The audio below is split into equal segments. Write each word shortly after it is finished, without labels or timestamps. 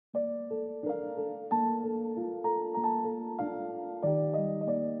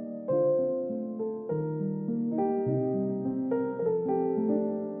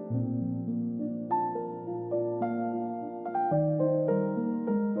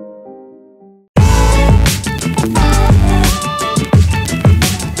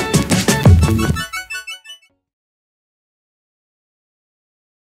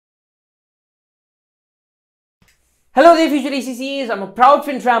Hello there future ACCAs, I'm a proud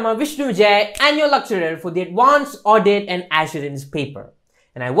FinTram Vishnu Vijay and your lecturer for the Advanced Audit and Assurance paper.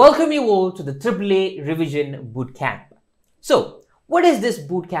 And I welcome you all to the AAA Revision Bootcamp. So, what is this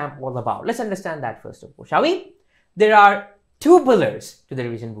bootcamp all about? Let's understand that first of all, shall we? There are two pillars to the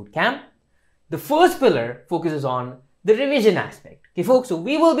revision bootcamp. The first pillar focuses on the revision aspect. Okay folks, so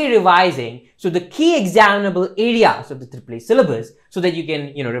we will be revising the key examinable areas of the AAA syllabus so that you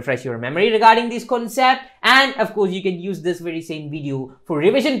can, refresh your memory regarding this concept, and of course you can use this very same video for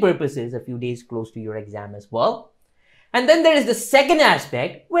revision purposes a few days close to your exam as well. And then there is the second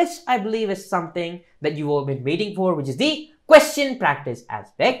aspect, which I believe is something that you've all been waiting for, which is the question practice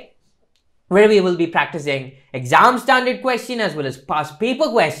aspect, where we will be practicing exam standard question as well as past paper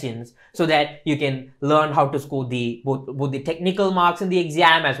questions so that you can learn how to score both the technical marks in the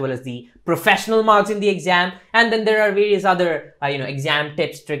exam as well as the professional marks in the exam. And then there are various other exam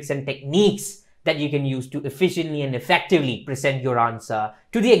tips, tricks and techniques that you can use to efficiently and effectively present your answer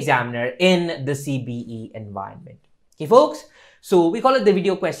to the examiner in the CPE environment. Okay folks, so we call it the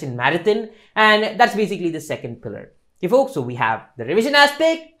video question marathon, and that's basically the second pillar. Okay folks, so we have the revision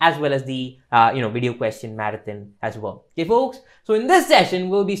aspect as well as the video question marathon as well. Okay folks, so in this session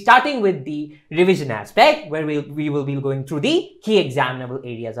we'll be starting with the revision aspect, where we will be going through the key examinable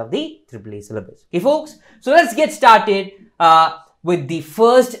areas of the AAA syllabus. Okay folks, so let's get started with the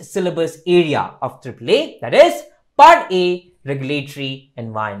first syllabus area of AAA, that is Part A, Regulatory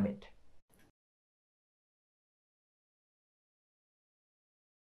Environment.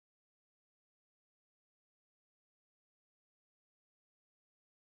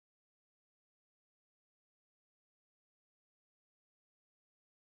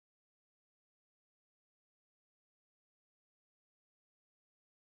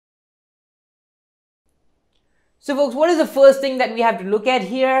 So folks, what is the first thing that we have to look at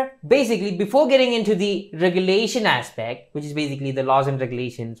here? Basically, before getting into the regulation aspect, which is basically the laws and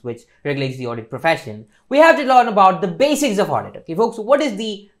regulations which regulates the audit profession, we have to learn about the basics of audit. Okay folks, so what is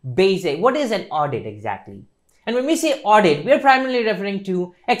the basic? What is an audit exactly? And when we say audit, we are primarily referring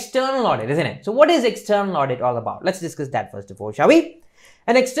to external audit, isn't it? So what is external audit all about? Let's discuss that first of all, shall we?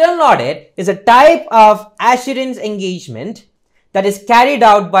 An external audit is a type of assurance engagement that is carried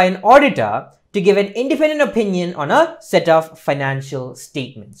out by an auditor to give an independent opinion on a set of financial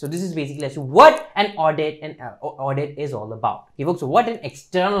statements. So this is basically as to what an audit is all about. Okay folks, so what an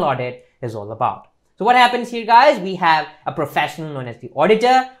external audit is all about. So what happens here guys, we have a professional known as the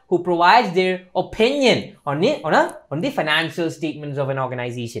auditor who provides their opinion on the financial statements of an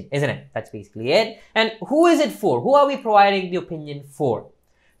organization, isn't it? That's basically it. And who is it for? Who are we providing the opinion for?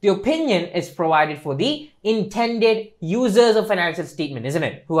 The opinion is provided for the intended users of financial statement, isn't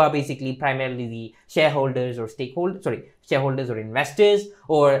it? Who are basically primarily the shareholders or shareholders or investors,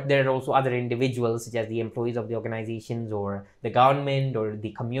 or there are also other individuals such as the employees of the organizations or the government or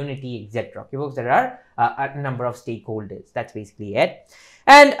the community, etc. Okay, folks, there are a number of stakeholders. That's basically it.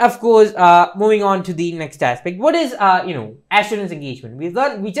 And of course, moving on to the next aspect, what is assurance engagement?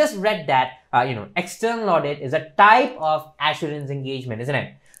 We just read that external audit is a type of assurance engagement, isn't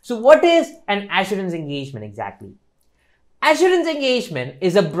it? So what is an assurance engagement exactly? Assurance engagement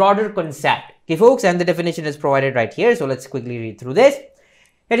is a broader concept, okay folks, and the definition is provided right here. So let's quickly read through this.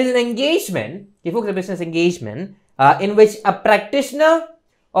 It is an engagement, okay folks, a business engagement in which a practitioner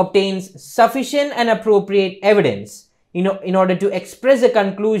obtains sufficient and appropriate evidence in order to express a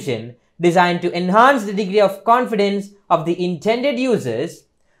conclusion designed to enhance the degree of confidence of the intended users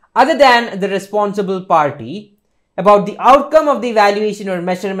other than the responsible party about the outcome of the evaluation or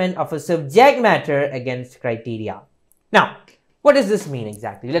measurement of a subject matter against criteria. Now, what does this mean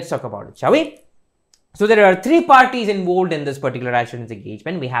exactly? Let's talk about it, shall we? So there are three parties involved in this particular assurance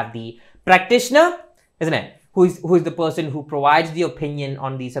engagement. We have the practitioner, isn't it? Who is the person who provides the opinion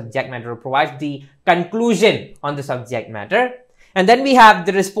on the subject matter or provides the conclusion on the subject matter. And then we have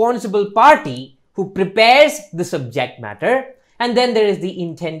the responsible party who prepares the subject matter. And then there is the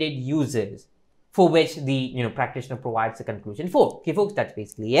intended users for which the practitioner provides the conclusion for. Okay folks, that's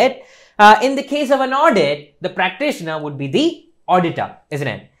basically it. In the case of an audit, the practitioner would be the auditor, isn't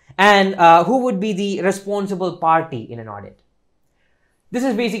it? And who would be the responsible party in an audit? This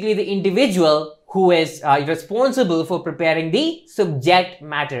is basically the individual who is responsible for preparing the subject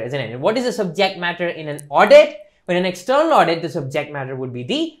matter, isn't it? And what is the subject matter in an audit? In an external audit, the subject matter would be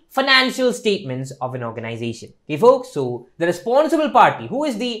the financial statements of an organization. Okay folks, so the responsible party, who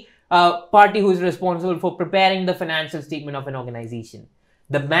is the party who is responsible for preparing the financial statement of an organization?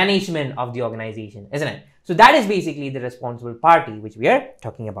 the management of the organization, isn't it? So that is basically the responsible party, which we are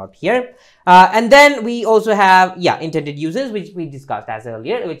talking about here. And then we also have, intended users, which we discussed as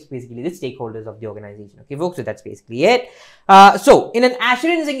earlier, which is basically the stakeholders of the organization. Okay, folks, so that's basically it. So in an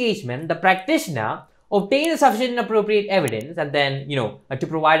assurance engagement, the practitioner obtains sufficient and appropriate evidence and then, to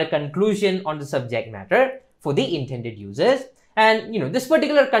provide a conclusion on the subject matter for the intended users. And, this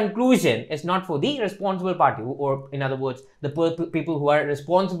particular conclusion is not for the responsible party, or in other words, the people who are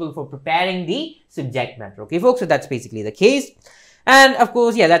responsible for preparing the subject matter. Okay, folks, so that's basically the case. And of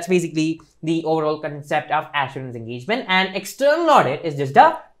course, that's basically the overall concept of assurance engagement. And external audit is just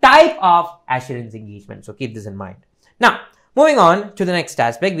a type of assurance engagement. So keep this in mind. Now, moving on to the next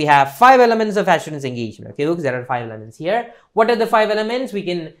aspect, we have 5 elements of assurance engagement. Okay, folks, there are 5 elements here. What are the 5 elements? We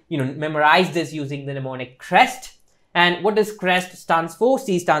can, memorize this using the mnemonic CREST. And what does CREST stands for?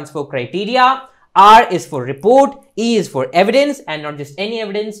 C stands for criteria, R is for report, E is for evidence, and not just any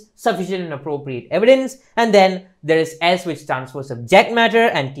evidence, sufficient and appropriate evidence. And then there is S, which stands for subject matter,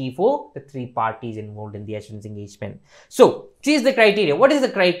 and T for the 3 parties involved in the assurance engagement. So, C is the criteria. What is the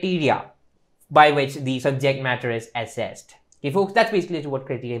criteria by which the subject matter is assessed? Okay, folks, that's basically what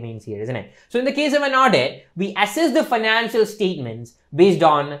criteria means here, isn't it? So in the case of an audit, we assess the financial statements based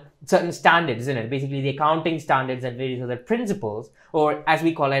on certain standards, isn't it? Basically the accounting standards and various other principles, or as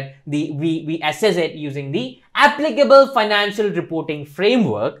we call it, we assess it using the applicable financial reporting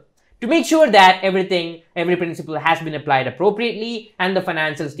framework to make sure that every principle has been applied appropriately and the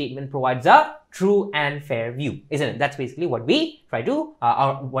financial statement provides a true and fair view, isn't it? That's basically what we try to,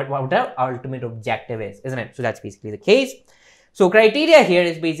 what our ultimate objective is, isn't it? So that's basically the case. So criteria here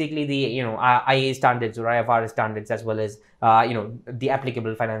is basically the, IA standards or IFRS standards, as well as, the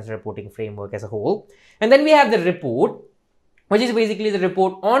applicable financial reporting framework as a whole. And then we have the report, which is basically the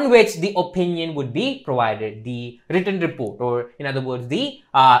report on which the opinion would be provided, the written report, or in other words, the,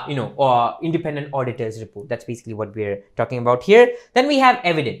 independent auditor's report. That's basically what we're talking about here. Then we have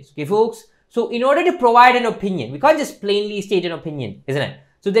evidence, okay, folks? So in order to provide an opinion, we can't just plainly state an opinion, isn't it?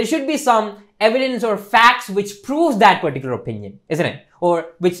 So there should be some evidence or facts which proves that particular opinion, isn't it?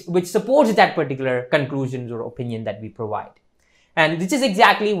 Or which supports that particular conclusions or opinion that we provide. And this is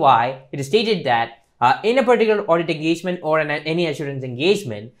exactly why it is stated that in a particular audit engagement or any assurance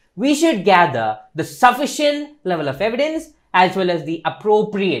engagement, we should gather the sufficient level of evidence as well as the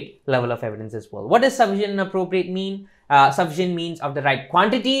appropriate level of evidence as well. What does sufficient and appropriate mean? Sufficient means of the right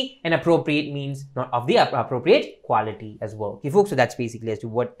quantity, and appropriate means not of the appropriate quality as well. Okay, folks, so that's basically as to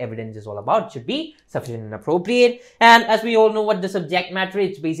what evidence is all about. It should be sufficient and appropriate. And as we all know what the subject matter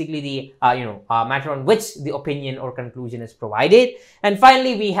is, it's basically the matter on which the opinion or conclusion is provided. And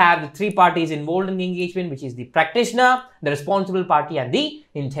finally, we have the 3 parties involved in the engagement, which is the practitioner, the responsible party, and the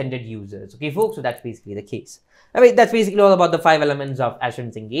intended users. Okay, folks, so that's basically the case. I mean, that's basically all about the 5 elements of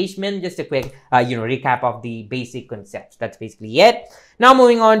assurance engagement. Just a quick, recap of the basic concepts. That's basically it. Now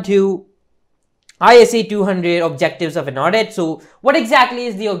moving on to ISA 200 objectives of an audit. So what exactly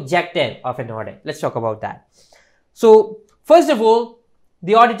is the objective of an audit? Let's talk about that. So first of all,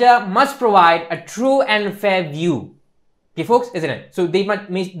 the auditor must provide a true and fair view. Okay, folks, isn't it? So they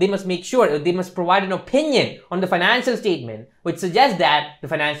must make sure, they must provide an opinion on the financial statement, which suggests that the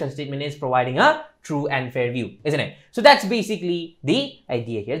financial statement is providing a true and fair view, isn't it? So that's basically the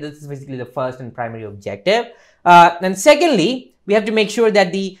idea here. This is basically the first and primary objective. And secondly, we have to make sure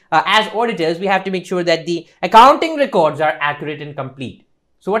that as auditors, we have to make sure that the accounting records are accurate and complete.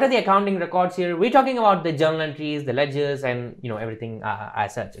 So what are the accounting records here? We're talking about the journal entries, the ledgers, and everything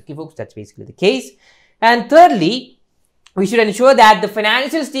as such. Okay, folks, that's basically the case. And thirdly, we should ensure that the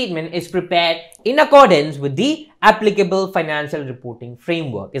financial statement is prepared in accordance with the applicable financial reporting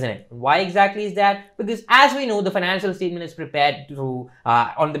framework, isn't it? Why exactly is that? Because as we know, the financial statement is prepared through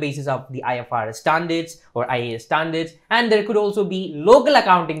on the basis of the IFRS standards or IAS standards, and there could also be local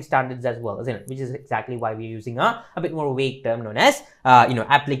accounting standards as well, isn't it? Which is exactly why we're using a bit more vague term known as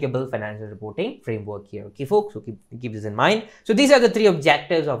applicable financial reporting framework here. Okay, folks, so keep this in mind. So these are the 3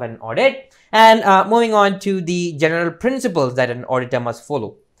 objectives of an audit. And moving on to the general principles that an auditor must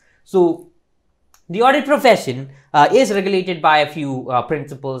follow. So the audit profession is regulated by a few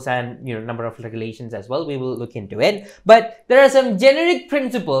principles and number of regulations as well. We will look into it, but there are some generic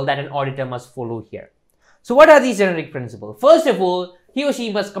principles that an auditor must follow here. So what are these generic principles? First of all, he or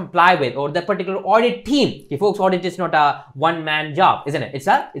she must comply with, or the particular audit team. Okay, folks, audit is not a one-man job, isn't it? It's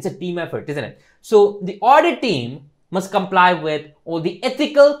a team effort, isn't it? So the audit team must comply with all the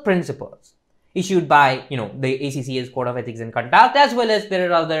ethical principles issued by, the ACCA's Code of Ethics and Conduct, as well as there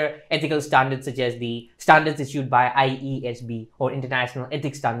are other ethical standards such as the standards issued by IESB or International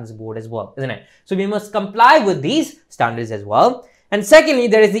Ethics Standards Board as well, isn't it? So we must comply with these standards as well. And secondly,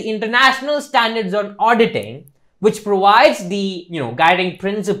 there is the International Standards on Auditing, which provides the guiding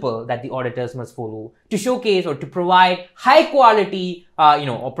principle that the auditors must follow to showcase or to provide high quality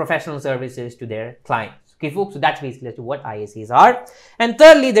or professional services to their clients. Okay, folks, so that's basically what ISAs are. And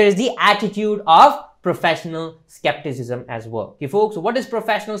thirdly, there is the attitude of professional skepticism as well. Okay, folks, so what is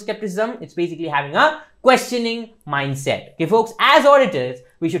professional skepticism? It's basically having a questioning mindset. Okay, folks, as auditors,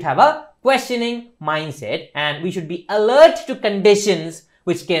 we should have a questioning mindset and we should be alert to conditions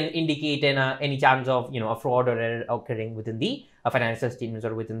which can indicate any chance of a fraud or error occurring within the financial statements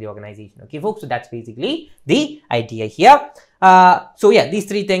or within the organization. Okay, folks, so that's basically the idea here. So yeah, these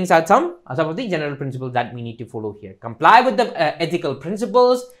three things are some of the general principles that we need to follow here. Comply with the ethical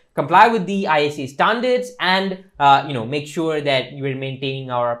principles, comply with the ISA standards, and make sure that you are maintaining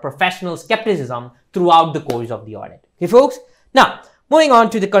our professional skepticism throughout the course of the audit. Okay, folks. Now, moving on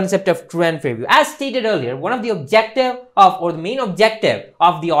to the concept of true and fair view. As stated earlier, one of the the main objective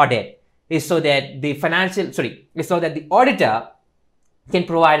of the audit is so that the auditor can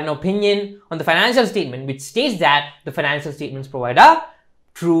provide an opinion on the financial statement, which states that the financial statements provide a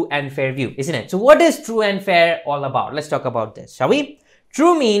true and fair view, isn't it? So what is true and fair all about? Let's talk about this, shall we?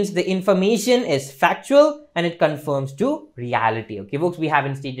 True means the information is factual and it conforms to reality. Okay, folks, we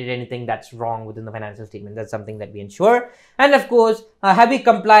haven't stated anything that's wrong within the financial statement. That's something that we ensure. And of course, have we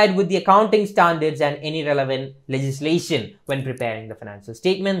complied with the accounting standards and any relevant legislation when preparing the financial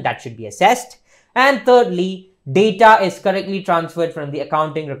statement? That should be assessed. And thirdly, data is correctly transferred from the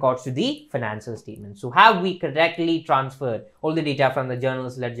accounting records to the financial statement. So have we correctly transferred all the data from the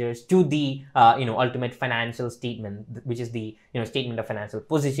journals, ledgers to the ultimate financial statement, which is the statement of financial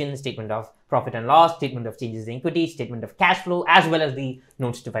position, statement of profit and loss, statement of changes in equity, statement of cash flow, as well as the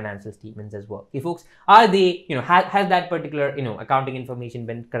notes to financial statements as well. Okay, folks, are they has that particular accounting information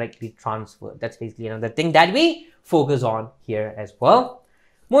been correctly transferred? That's basically another thing that we focus on here as well.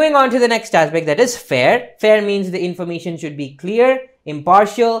 Moving on to the next aspect, that is fair. Fair means the information should be clear,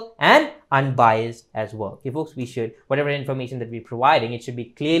 impartial, and unbiased as well. Okay, folks, whatever information that we're providing, it should be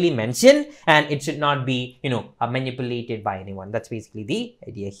clearly mentioned and it should not be, manipulated by anyone. That's basically the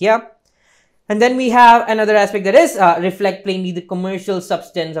idea here. And then we have another aspect that is reflect plainly the commercial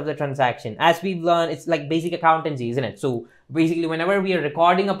substance of the transaction. As we've learned, it's like basic accountancy, isn't it? So basically, whenever we are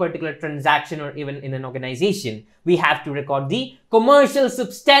recording a particular transaction or even in an organization, we have to record the commercial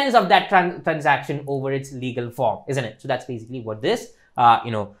substance of that transaction over its legal form, isn't it? So that's basically what this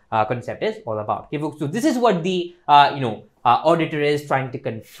concept is all about. Okay, folks. So this is what the auditor is trying to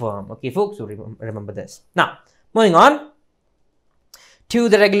confirm. Okay, folks. So remember this. Now, moving on to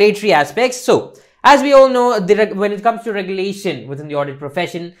the regulatory aspects. So as we all know, when it comes to regulation within the audit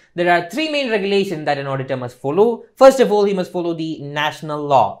profession, there are three main regulations that an auditor must follow. First of all, he must follow the national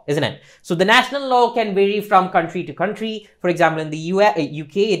law, isn't it? So the national law can vary from country to country. For example, in the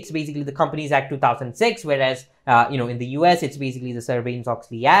UK, it's basically the Companies Act 2006, whereas in the US, it's basically the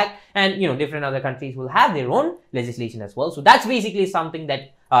Sarbanes-Oxley Act, and different other countries will have their own legislation as well. So that's basically something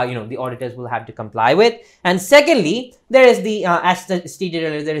that the auditors will have to comply with. And secondly, there is the as stated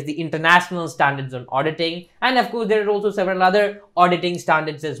earlier, there is the International Standards on Auditing, and of course there are also several other auditing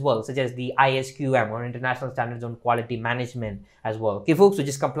standards as well, such as the ISQM or International Standards on Quality Management as well. Okay, folks, so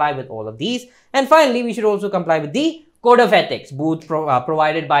just comply with all of these. And finally, we should also comply with the Code of Ethics, both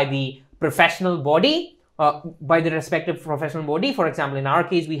provided by the professional body. By the respective professional body. For example, in our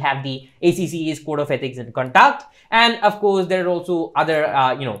case, we have the ACCA's Code of Ethics and Conduct, and of course, there are also other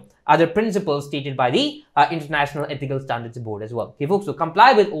other principles stated by the International Ethical Standards Board as well. Okay, folks, so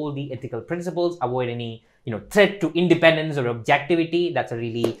comply with all the ethical principles, avoid any threat to independence or objectivity. That's a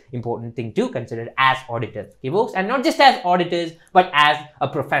really important thing to consider as auditors. Okay, folks, and not just as auditors, but as a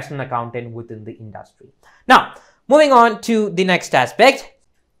professional accountant within the industry. Now, moving on to the next aspect.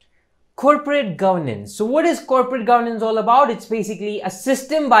 Corporate governance. So what is corporate governance all about? It's basically a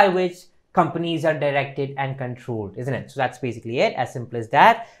system by which companies are directed and controlled, isn't it? So that's basically it, as simple as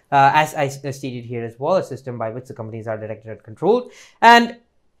that. As I stated here as well, a system by which the companies are directed and controlled. And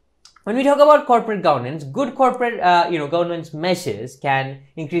when we talk about corporate governance, good corporate governance measures can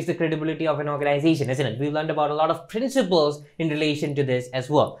increase the credibility of an organization, isn't it? We've learned about a lot of principles in relation to this as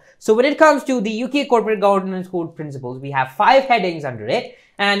well. So when it comes to the UK Corporate Governance Code principles, we have 5 headings under it,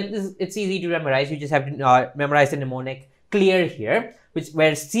 and it's easy to memorize. You just have to memorize the mnemonic CLEAR here,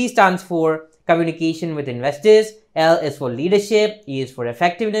 where C stands for communication with investors, L is for leadership, E is for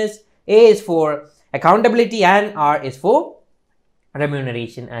effectiveness, A is for accountability, and R is for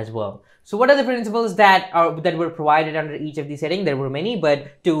remuneration as well. So what are the principles that were provided under each of these headings? There were many,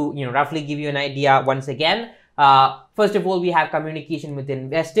 but to roughly give you an idea once again, First of all, we have communication with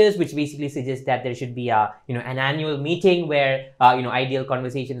investors, which basically suggests that there should be a, an annual meeting where, ideal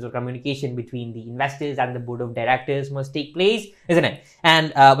conversations or communication between the investors and the board of directors must take place, isn't it?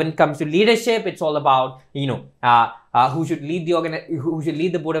 And when it comes to leadership, it's all about, who should lead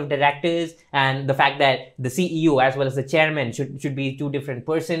the board of directors, and the fact that the CEO as well as the chairman should be two different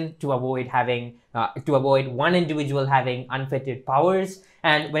persons to avoid one individual having unfettered powers.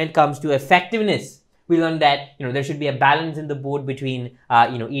 And when it comes to effectiveness, we learned that there should be a balance in the board between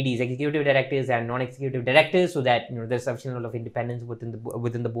EDs, executive directors, and non-executive directors, so that there's sufficient level of independence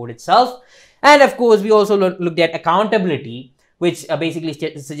within the board itself. And of course, we also looked at accountability, which basically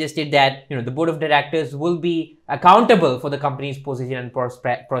suggested that the board of directors will be accountable for the company's position and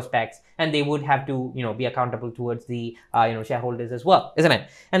prospects, and they would have to be accountable towards the shareholders as well, isn't it?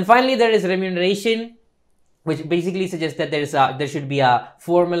 And finally, there is remuneration, which basically suggests that there should be a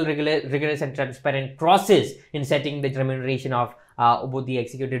formal, rigorous and transparent process in setting the remuneration of both the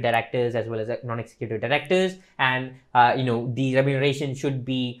executive directors as well as non-executive directors. And the remuneration should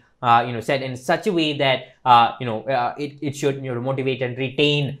be set in such a way that it should motivate and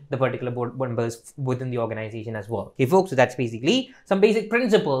retain the particular board members within the organization as well. Okay, folks, so that's basically some basic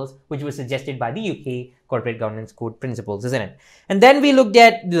principles which were suggested by the UK Corporate Governance Code principles, isn't it? And then we looked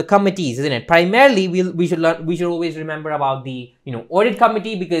at the committees, isn't it? Primarily, we should always remember about the audit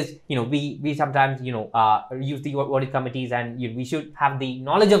committee, because we sometimes use the audit committees, and we should have the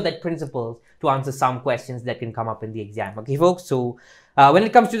knowledge of that principles to answer some questions that can come up in the exam. Okay, folks, so when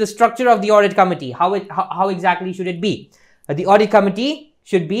it comes to the structure of the audit committee, how exactly should it be? The audit committee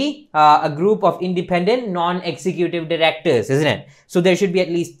should be a group of independent non-executive directors, isn't it? So there should be at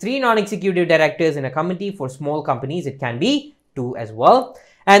least 3 non-executive directors in a committee. For small companies, it can be 2 as well.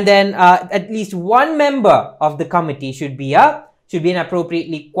 And then at least 1 member of the committee should be an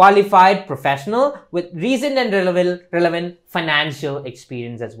appropriately qualified professional with recent and relevant financial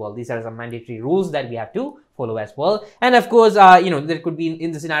experience as well. These are some mandatory rules that we have to follow as well. And of course, there could be,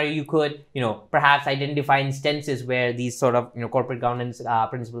 in the scenario, you could, perhaps identify instances where these sort of, corporate governance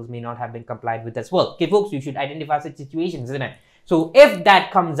principles may not have been complied with as well. Okay, folks, you should identify such situations, isn't it? So if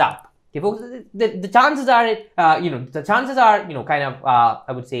that comes up, okay, folks, the chances are, kind of,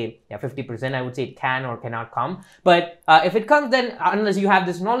 I would say, 50%, I would say it can or cannot come. But if it comes, then unless you have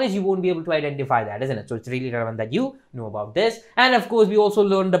this knowledge, you won't be able to identify that, isn't it? So it's really relevant that you know about this. And of course, we also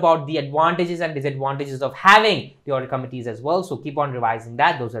learned about the advantages and disadvantages of having the audit committees as well. So keep on revising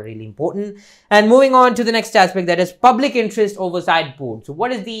that. Those are really important. And moving on to the next aspect, that is public interest oversight board. So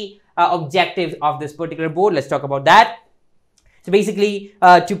what is the objective of this particular board? Let's talk about that. So basically,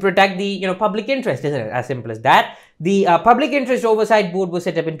 to protect the public interest, isn't it? As simple as that. The Public Interest Oversight Board was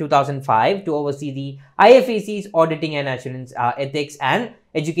set up in 2005 to oversee the IFAC's auditing and assurance ethics and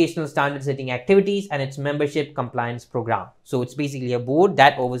educational standard setting activities and its membership compliance program. So it's basically a board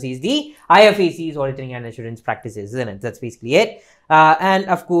that oversees the IFAC's auditing and assurance practices, isn't it? That's basically it. And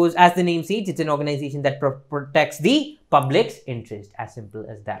of course, as the name says, it's an organization that protects the public's interest, as simple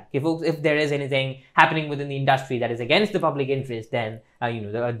as that. Okay, folks, if there is anything happening within the industry that is against the public interest, then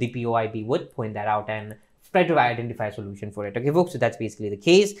the POIB would point that out and try to identify a solution for it. Okay, folks, so that's basically the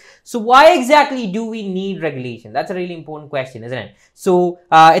case. So why exactly do we need regulation? That's a really important question, isn't it? So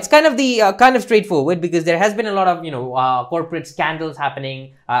it's kind of straightforward, because there has been a lot of corporate scandals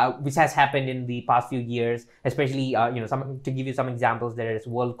happening, which has happened in the past few years, especially to give you some examples, there is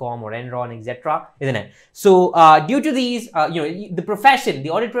WorldCom or Enron, etc., isn't it? So due to these, the profession, the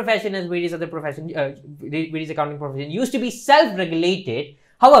audit profession, as various other professions, various accounting professions, used to be self-regulated.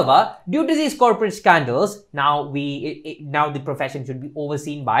 However, due to these corporate scandals, now the profession should be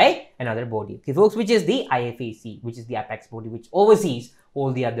overseen by another body, okay, folks, which is the IFAC, which is the apex body, which oversees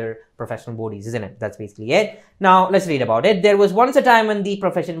all the other professional bodies, isn't it? That's basically it. Now, let's read about it. There was once a time when the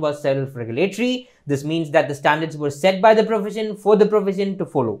profession was self-regulatory. This means that the standards were set by the profession for the profession to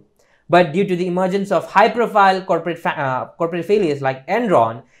follow. But due to the emergence of high-profile corporate failures like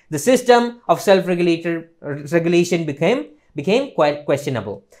Enron, the system of self-regulation became quite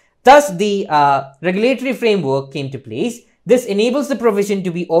questionable. Thus, the regulatory framework came to place. This enables the profession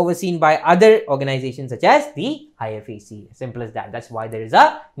to be overseen by other organizations such as the IFAC. As simple as that. That's why there is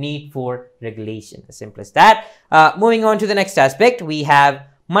a need for regulation. As simple as that. Moving on to the next aspect, we have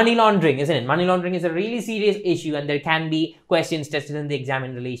money laundering, isn't it? Money laundering is a really serious issue, and there can be questions tested in the exam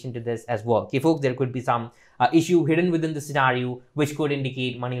in relation to this as well. Okay, folks, there could be some issue hidden within the scenario which could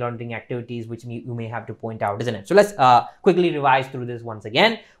indicate money laundering activities, which you may have to point out, isn't it? So let's quickly revise through this once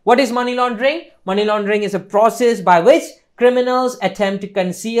again. What is money laundering? Money laundering is a process by which criminals attempt to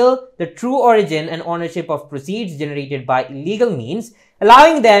conceal the true origin and ownership of proceeds generated by illegal means,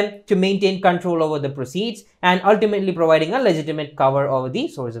 allowing them to maintain control over the proceeds and ultimately providing a legitimate cover over the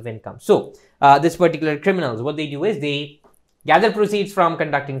source of income. So, this particular criminals, what they do is they gather proceeds from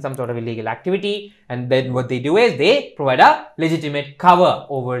conducting some sort of illegal activity, and then what they do is they provide a legitimate cover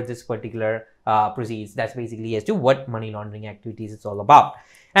over this particular proceeds. That's basically as to what money laundering activities it's all about.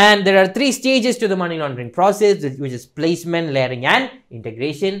 And there are 3 stages to the money laundering process, which is placement, layering, and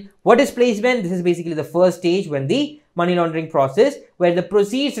integration. What is placement? This is basically the first stage when the money laundering process, where the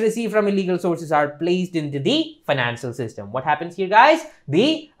proceeds received from illegal sources are placed into the financial system. What happens here, guys?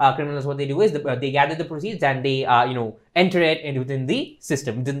 The criminals, what they do is they gather the proceeds and they enter it within the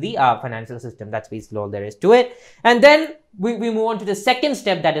system, within the financial system. That's basically all there is to it. And then we move on to the second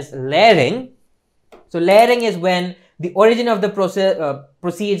step, that is layering. So layering is when the origin of the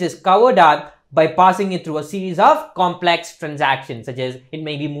proceeds is covered up by passing it through a series of complex transactions, such as it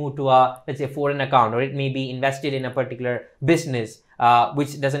may be moved to a, let's say, foreign account, or it may be invested in a particular business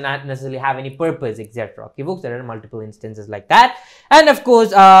which doesn't necessarily have any purpose, etc. Okay, folks, there are multiple instances like that. And of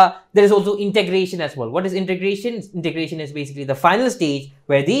course, there is also integration as well. What is integration? Integration is basically the final stage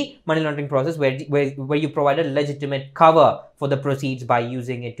where the money laundering process, where you provide a legitimate cover for the proceeds by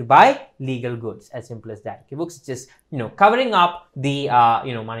using it to buy legal goods. As simple as that. Okay, folks, it's just covering up the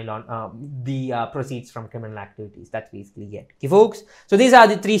proceeds from criminal activities. That's basically it. Okay, folks. So these are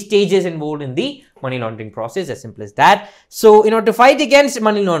the 3 stages involved in the money laundering process. As simple as that. So in order to fight against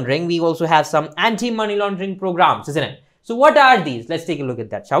money laundering, we also have some anti-money laundering programs, isn't it? So what are these? Let's take a look at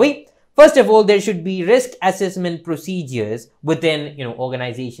that, shall we? First of all, there should be risk assessment procedures within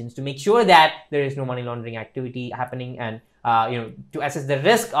organizations to make sure that there is no money laundering activity happening, and to assess the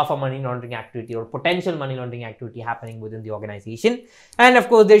risk of a money laundering activity or potential money laundering activity happening within the organization. And of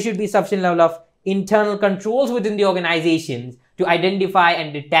course, there should be sufficient level of internal controls within the organizations to identify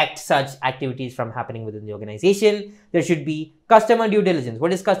and detect such activities from happening within the organization. There should be customer due diligence.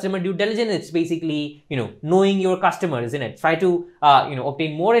 What is customer due diligence? It's basically, knowing your customer, isn't it? Try to,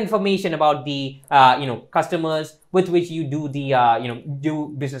 obtain more information about the, customers with which you do the,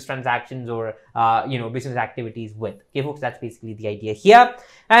 do business transactions or, business activities with. Okay, folks, that's basically the idea here.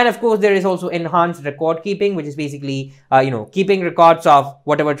 And of course, there is also enhanced record keeping, which is basically, keeping records of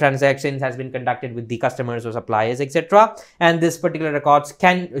whatever transactions has been conducted with the customers or suppliers, etc. And this particular records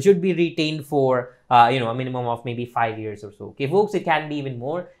should be retained for a minimum of maybe 5 years or so. Okay, folks, it can be even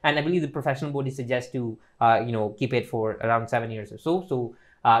more, and I believe the professional body suggests to keep it for around 7 years or so. So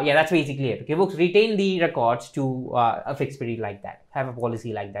yeah, that's basically it. Okay, folks, retain the records to a fixed period like that. Have a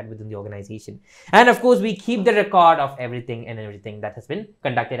policy like that within the organization. And of course, we keep the record of everything that has been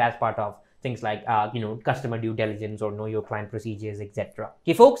conducted as part of things like customer due diligence or know your client procedures, etc.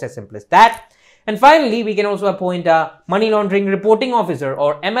 Okay, folks, as simple as that. And finally, we can also appoint a money laundering reporting officer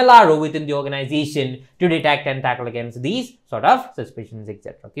or MLRO within the organization to detect and tackle against these sort of suspicions,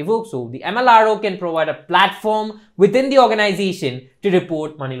 etc. Okay, folks. So the MLRO can provide a platform within the organization to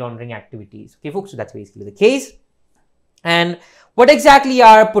report money laundering activities. Okay, folks. So that's basically the case. And what exactly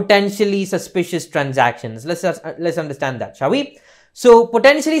are potentially suspicious transactions? Let's understand that, shall we? So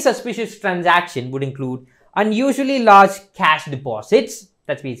potentially suspicious transaction would include unusually large cash deposits.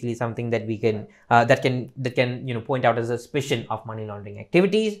 That's basically something that we can that can point out as a suspicion of money laundering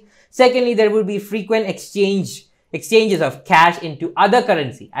activities. Secondly, there will be frequent exchanges of cash into other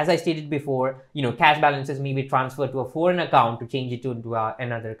currency. As I stated before, cash balances may be transferred to a foreign account to change it to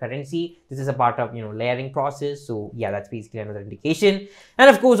another currency. This is a part of layering process. So yeah, that's basically another indication. And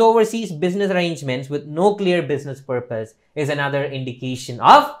of course, overseas business arrangements with no clear business purpose is another indication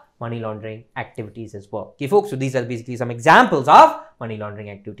of money laundering activities as well. Okay, folks, so these are basically some examples of money laundering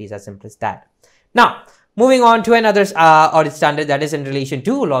activities, as simple as that. Now, moving on to another audit standard, that is in relation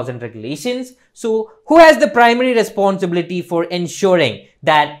to laws and regulations. So, who has the primary responsibility for ensuring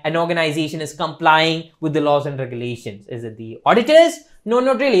that an organization is complying with the laws and regulations? Is it the auditors? No,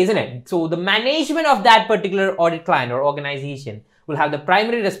 not really, isn't it? So, the management of that particular audit client or organization will have the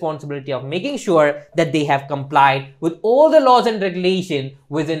primary responsibility of making sure that they have complied with all the laws and regulations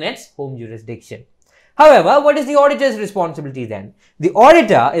within its home jurisdiction. However, what is the auditor's responsibility then? The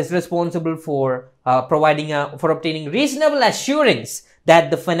auditor is responsible for obtaining reasonable assurance that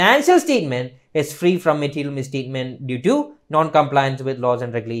the financial statement is free from material misstatement due to non-compliance with laws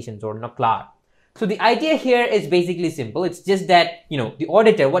and regulations, or NACLAR. So the idea here is basically simple. It's just that, the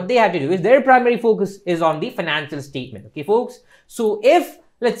auditor, what they have to do is their primary focus is on the financial statement. Okay, folks. So if,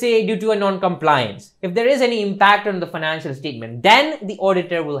 let's say, due to a non-compliance, if there is any impact on the financial statement, then the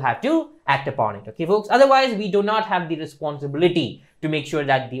auditor will have to act upon it. Okay, folks. Otherwise, we do not have the responsibility to make sure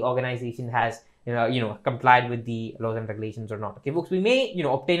that the organization has complied with the laws and regulations or not. Okay, folks, we may,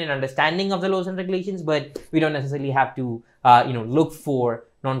 obtain an understanding of the laws and regulations, but we don't necessarily have to, look for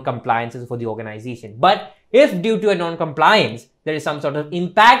non-compliances for the organization. But if due to a non-compliance, there is some sort of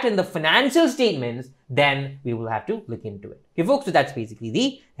impact in the financial statements, then we will have to look into it. Okay, folks, so that's basically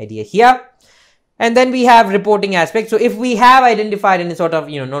the idea here. And then we have reporting aspects. So if we have identified any sort of,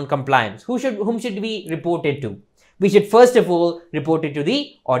 non-compliance, whom should we report it to? We should first of all report it to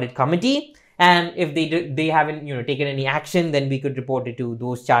the audit committee. And if they haven't, taken any action, then we could report it to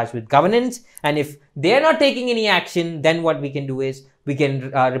those charged with governance. And if they're not taking any action, then what we can do is we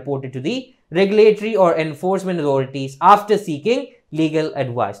can report it to the regulatory or enforcement authorities after seeking legal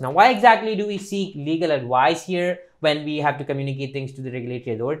advice. Now, why exactly do we seek legal advice here when we have to communicate things to the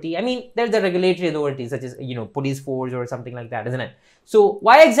regulatory authority? I mean, there's the regulatory authorities such as, police force or something like that, isn't it? So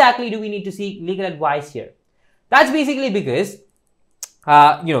why exactly do we need to seek legal advice here? That's basically because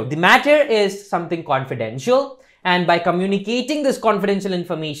the matter is something confidential, and by communicating this confidential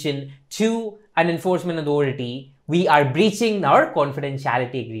information to an enforcement authority, we are breaching our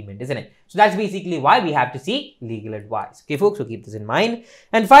confidentiality agreement, isn't it? So that's basically why we have to seek legal advice. Okay, folks, so keep this in mind.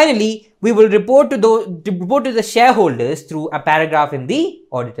 And finally, we will report to the shareholders through a paragraph in the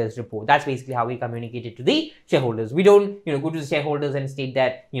auditor's report. That's basically how we communicate it to the shareholders. We don't, go to the shareholders and state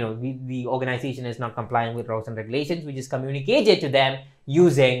that, the organization is not complying with laws and regulations. We just communicate it to them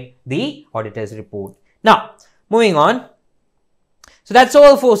using the auditor's report. Now, moving on. So that's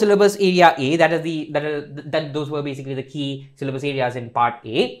all for syllabus area A. Those were basically the key syllabus areas in part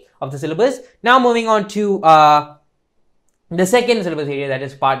A of the syllabus. Now moving on to the second syllabus area, that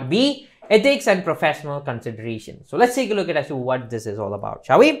is part B, ethics and professional considerations. So let's take a look at as to what this is all about,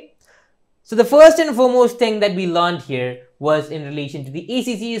 shall we? So the first and foremost thing that we learned here was in relation to the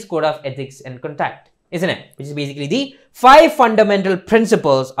ACCA's Code of Ethics and Conduct, isn't it? Which is basically the 5 fundamental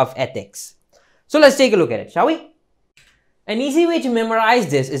principles of ethics. So let's take a look at it, shall we? An easy way to memorize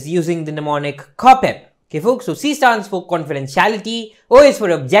this is using the mnemonic COPEP. Okay, folks, so C stands for confidentiality, O is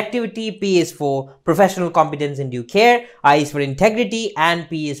for objectivity, P is for professional competence and due care, I is for integrity, and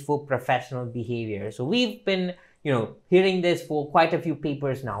P is for professional behavior. So we've been, hearing this for quite a few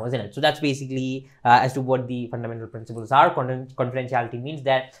papers now, isn't it? So that's basically as to what the fundamental principles are. Confidentiality means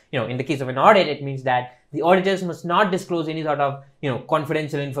that, in the case of an audit, it means that the auditors must not disclose any sort of,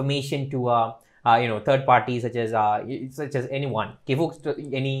 confidential information to third parties such as anyone. Okay, folks,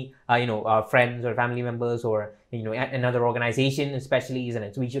 any friends or family members or another organization especially, isn't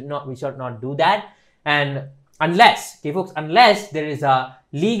it? So we should not do that. And unless there is a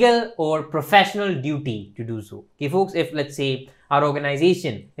legal or professional duty to do so. Okay, folks, if let's say our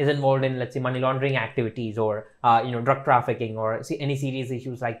organization is involved in, let's say, money laundering activities or drug trafficking or any serious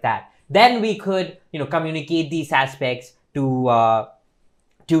issues like that, then we could communicate these aspects to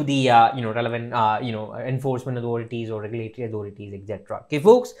the relevant enforcement authorities or regulatory authorities, etc. Okay,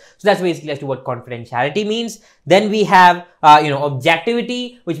 folks, so that's basically as to what confidentiality means. Then we have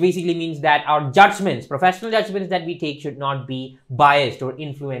objectivity, which basically means that our judgments, professional judgments that we take, should not be biased or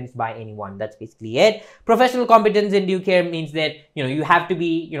influenced by anyone. That's basically it. Professional competence and due care means that you have to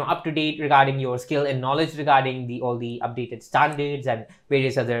be up to date regarding your skill and knowledge regarding all the updated standards and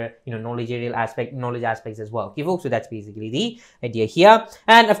various other knowledge aspects as well. Okay, folks, so that's basically the idea here.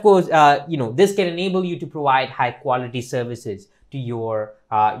 And of course, this can enable you to provide high quality services to your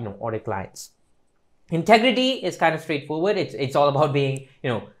audit clients. Integrity is kind of straightforward. It's all about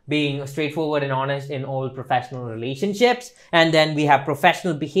being straightforward and honest in all professional relationships. And then we have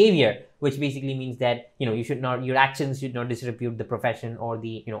professional behavior, which basically means that your actions should not disrepute the profession or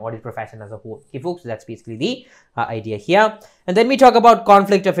the audit profession as a whole. Okay, folks, so that's basically the idea here. And then we talk about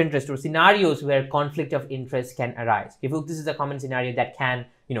conflict of interest or scenarios where conflict of interest can arise. Okay, folks, this is a common scenario that can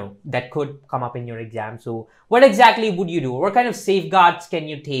that could come up in your exam. So what exactly would you do? What kind of safeguards can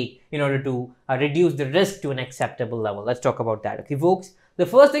you take in order to reduce the risk to an acceptable level? Let's talk about that. Okay, folks, the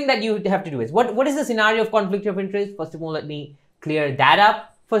first thing that you have to do is what is the scenario of conflict of interest? First of all, let me clear that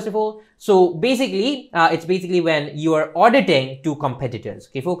up. First of all, so basically, it's basically when you are auditing two competitors.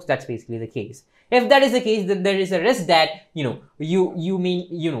 Okay, folks, that's basically the case. If that is the case, then there is a risk that there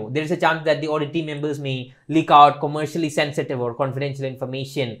is a chance that the audit team members may leak out commercially sensitive or confidential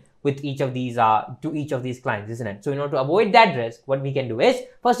information with each of these to each of these clients, isn't it? So in order to avoid that risk, what we can do is,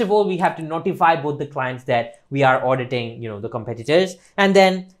 first of all, we have to notify both the clients that we are auditing the competitors, and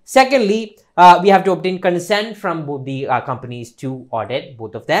then secondly, we have to obtain consent from both the companies to audit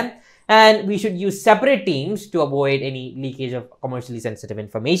both of them. And we should use separate teams to avoid any leakage of commercially sensitive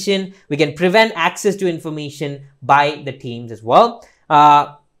information. We can prevent access to information by the teams as well.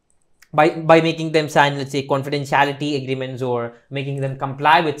 by making them sign, let's say, confidentiality agreements or making them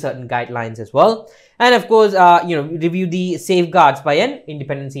comply with certain guidelines as well. And of course, review the safeguards by an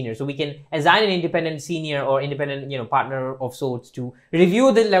independent senior. So we can assign an independent senior or independent, partner of sorts to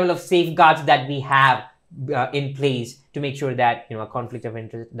review the level of safeguards that we have in place to make sure that a conflict of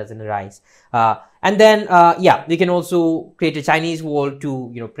interest doesn't arise. And then we can also create a Chinese wall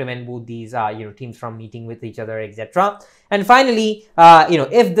to prevent both these teams from meeting with each other, etc. And finally,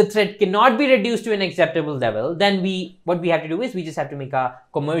 if the threat cannot be reduced to an acceptable level, then what we have to do is we just have to make a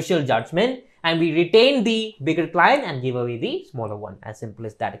commercial judgment and we retain the bigger client and give away the smaller one. As simple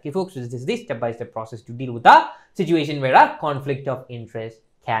as that. Okay, folks, so this is the step-by-step process to deal with a situation where a conflict of interest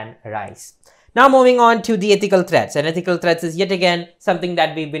can arise. Now moving on to the ethical threats. And ethical threats is yet again something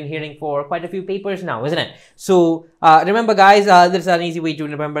that we've been hearing for quite a few papers now, isn't it? So remember guys, there's an easy way to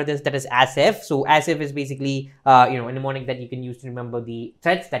remember this, that is ASIF. So ASIF is basically a mnemonic that you can use to remember the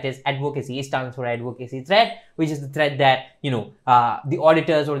threats. That is advocacy. A stands for advocacy threat, which is the threat that the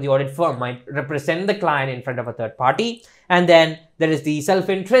auditors or the audit firm might represent the client in front of a third party. And then there is the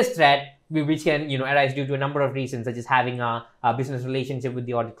self-interest threat, which can arise due to a number of reasons, such as having a business relationship with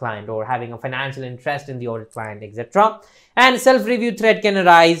the audit client or having a financial interest in the audit client, etc. And self-review threat can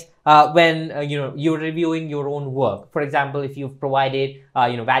arise when you're reviewing your own work. For example, if you've provided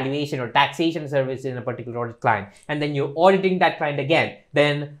valuation or taxation service in a particular audit client, and then you're auditing that client again,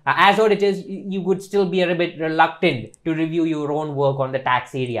 then as auditors you would still be a bit reluctant to review your own work on the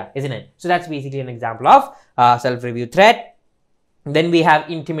tax area, isn't it? So that's basically an example of self-review threat. Then we have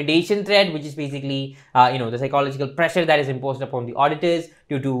intimidation threat, which is basically the psychological pressure that is imposed upon the auditors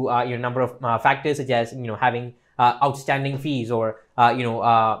due to number of factors, such as having outstanding fees or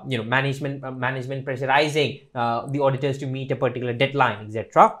management pressurizing the auditors to meet a particular deadline,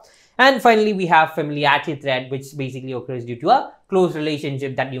 etc. And finally, we have familiarity threat, which basically occurs due to a close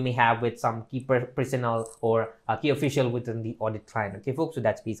relationship that you may have with some key personnel or key official within the audit client. Okay, folks, so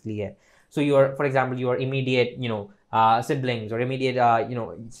that's basically it. So for example, your immediate siblings or immediate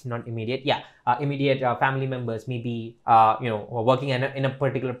immediate family members may be working in a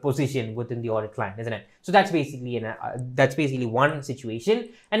particular position within the audit client, isn't it? So that's basically one situation.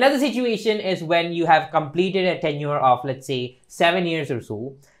 Another situation is when you have completed a tenure of, let's say, 7 years or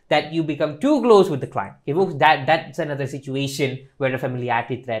so, that you become too close with the client. Okay, folks, that's another situation where a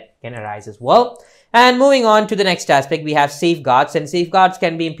familiarity threat can arise as well. And moving on to the next aspect, we have safeguards, and safeguards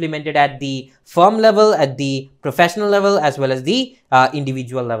can be implemented at the firm level, at the professional level, as well as the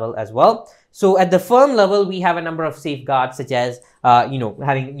individual level as well. So at the firm level, we have a number of safeguards, such as having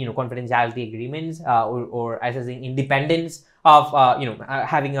confidentiality agreements or assessing independence of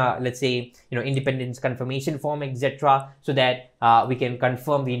having a, let's say, independence confirmation form, etc., so that we can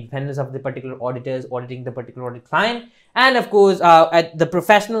confirm the independence of the particular auditors auditing the particular audit client. And of course, at the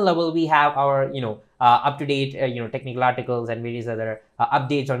professional level, we have our up-to-date technical articles and various other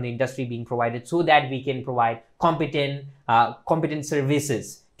updates on the industry being provided, so that we can provide competent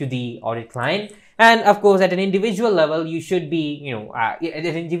services to the audit client. And of course, at an individual level, you should be up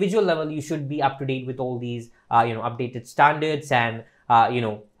to date with all these updated standards, and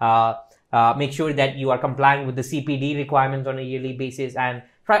make sure that you are complying with the CPD requirements on a yearly basis, and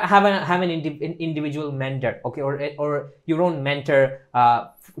have an individual mentor, okay, or your own mentor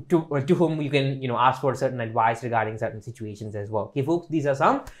to whom you can ask for certain advice regarding certain situations as well. Okay, folks, these are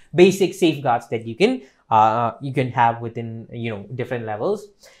some basic safeguards that you can have within different levels.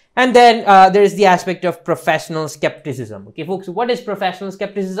 And then there is the aspect of professional skepticism. Okay, folks, what is professional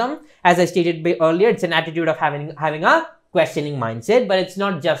skepticism? As I stated earlier, it's an attitude of having a questioning mindset, but it's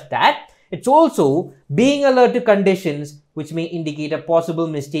not just that. It's also being alert to conditions which may indicate a possible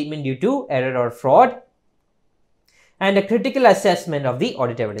misstatement due to error or fraud, and a critical assessment of the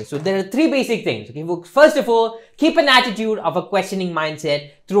audit evidence. So there are three basic things. Okay, folks. First of all, keep an attitude of a questioning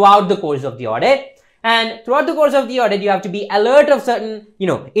mindset throughout the course of the audit. And throughout the course of the audit, you have to be alert of certain,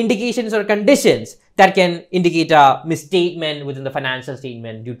 indications or conditions that can indicate a misstatement within the financial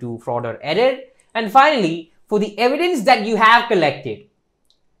statement due to fraud or error. And finally, for the evidence that you have collected,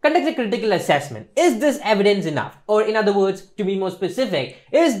 conduct a critical assessment. Is this evidence enough? Or in other words, to be more specific,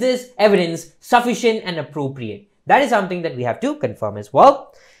 is this evidence sufficient and appropriate? That is something that we have to confirm as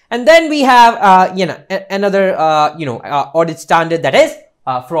well. And then we have, another, audit standard, that is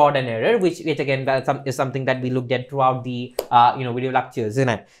fraud and error, which again is something that we looked at throughout the video lectures, isn't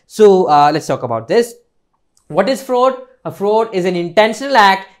it? So let's talk about this. What is fraud? A fraud is an intentional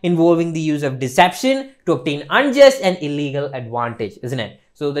act involving the use of deception to obtain unjust and illegal advantage, isn't it?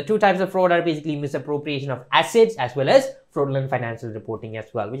 So the two types of fraud are basically misappropriation of assets as well as fraudulent financial reporting as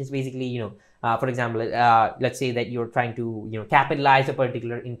well, which is basically, for example, let's say that you're trying to, capitalize a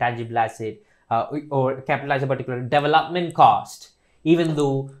particular intangible asset or capitalize a particular development cost, even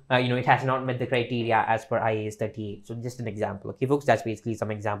though, it has not met the criteria as per IAS 38. So just an example. Okay, folks, that's basically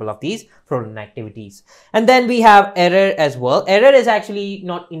some example of these fraudulent activities. And then we have error as well. Error is actually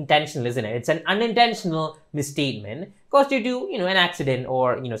not intentional, isn't it? It's an unintentional misstatement caused due to, an accident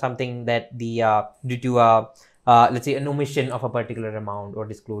or, something that due to let's say an omission of a particular amount or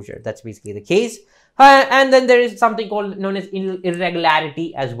disclosure. That's basically the case. And then there is something known as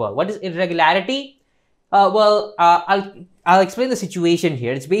irregularity as well. What is irregularity? I'll explain the situation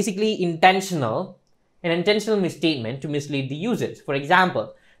here. It's basically an intentional misstatement to mislead the users. For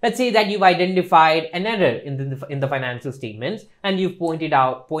example, let's say that you've identified an error in the financial statements and you've pointed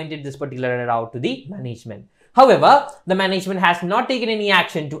this particular error out to the management. However, the management has not taken any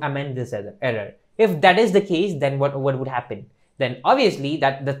action to amend this error. If that is the case, then what would happen? Then obviously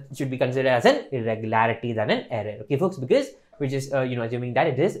that should be considered as an irregularity than an error. Okay, folks, because we're just assuming that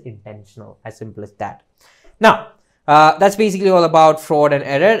it is intentional, as simple as that. Now, that's basically all about fraud and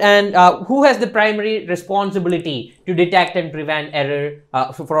error. And who has the primary responsibility to detect and prevent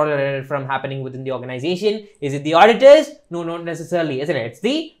fraud or error from happening within the organization? Is it the auditors? No, not necessarily, isn't it? It's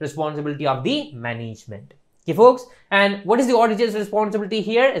the responsibility of the management. Okay, folks, and what is the auditor's responsibility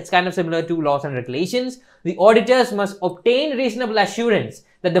here? It's kind of similar to laws and regulations. The auditors must obtain reasonable assurance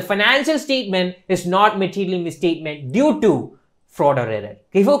that the financial statement is not materially misstatement due to fraud or error.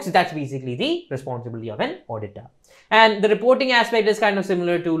 Okay, folks, that's basically the responsibility of an auditor. And the reporting aspect is kind of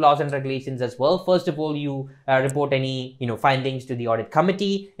similar to laws and regulations as well. First of all, you report any findings to the audit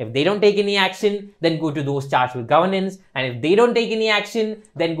committee. If they don't take any action, then go to those charged with governance. And if they don't take any action,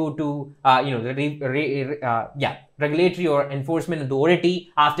 then go to regulatory or enforcement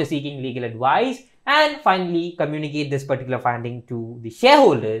authority after seeking legal advice. And finally, communicate this particular finding to the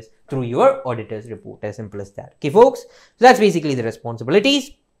shareholders through your auditor's report. As simple as that. Okay, folks. So that's basically the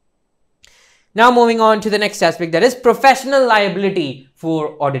responsibilities. Now moving on to the next aspect, that is professional liability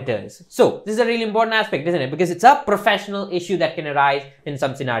for auditors. So this is a really important aspect, isn't it? Because it's a professional issue that can arise in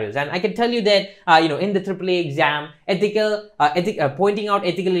some scenarios. And I can tell you that, in the AAA exam, pointing out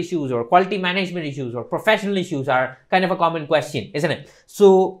ethical issues or quality management issues or professional issues are kind of a common question, isn't it?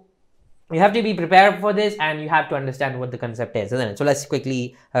 So you have to be prepared for this and you have to understand what the concept is, isn't it? So let's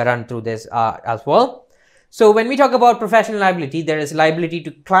quickly run through this as well. So when we talk about professional liability, there is liability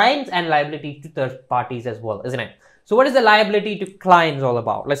to clients and liability to third parties as well, isn't it? So what is the liability to clients all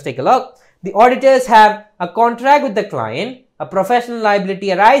about? Let's take a look. The auditors have a contract with the client. A professional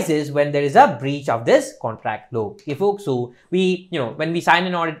liability arises when there is a breach of this contract law. Okay, folks. So we, when we sign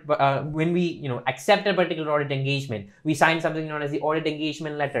an audit, when we, accept a particular audit engagement, we sign something known as the audit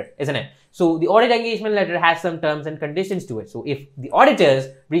engagement letter, isn't it? So the audit engagement letter has some terms and conditions to it. So if the auditors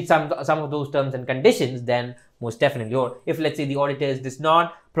breach some of those terms and conditions, then most definitely, or if let's say the auditors does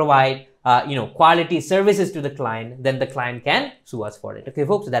not provide quality services to the client, then the client can sue us for it. Okay,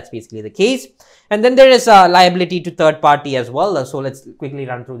 folks, so that's basically the case. And then there is liability to third party as well. So let's quickly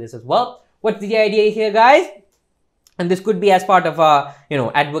run through this as well. What's the idea here, guys? And this could be as part of a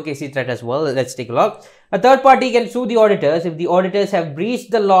advocacy threat as well. Let's take a look. A third party can sue the auditors if the auditors have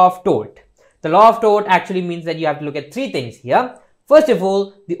breached the law of tort. The law of tort actually means that you have to look at three things here. First of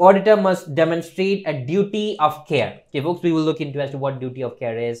all, the auditor must demonstrate a duty of care. Okay, folks, we will look into as to what duty of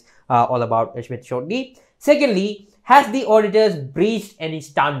care is all about shortly. Secondly, has the auditors breached any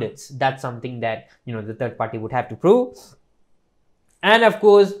standards? That's something that the third party would have to prove. And of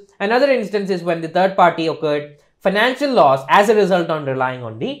course, another instance is when the third party occurred financial loss as a result on relying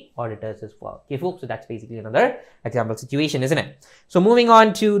on the auditors as well. Okay, folks, so that's basically another example situation, isn't it? So moving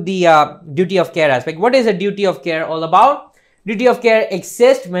on to the duty of care aspect. What is a duty of care all about? Duty of care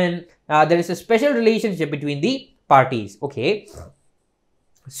exists when there is a special relationship between the parties. Okay,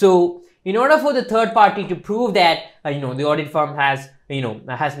 so in order for the third party to prove that the audit firm has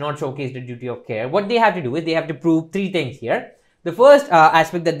not showcased the duty of care, what they have to do is they have to prove three things here. The first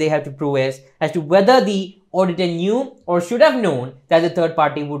aspect that they have to prove is as to whether the auditor knew or should have known that the third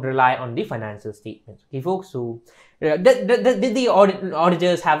party would rely on the financial statements. Okay, folks, so did the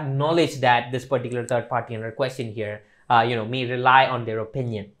auditors have knowledge that this particular third party under question here may rely on their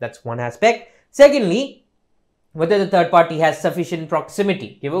opinion? That's one aspect. Secondly, whether the third party has sufficient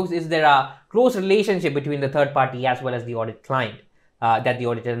proximity. Okay, folks, is there a close relationship between the third party as well as the audit client that the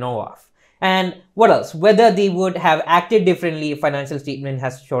auditor know of? And what else? Whether they would have acted differently if financial statement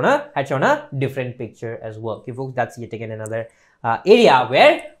had shown a different picture as well. Okay, folks, that's yet again another area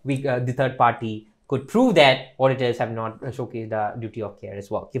where the third party could prove that auditors have not showcased the duty of care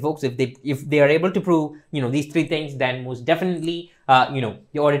as well. Okay, folks, if they are able to prove, these three things, then most definitely,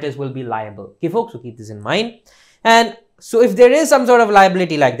 the auditors will be liable. Okay, folks, so keep this in mind. And so if there is some sort of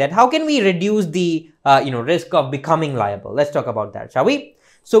liability like that, how can we reduce the, risk of becoming liable? Let's talk about that, shall we?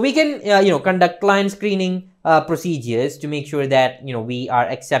 So we can, conduct client screening procedures to make sure that, we are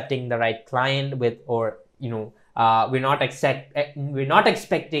accepting the right client with, or, we're not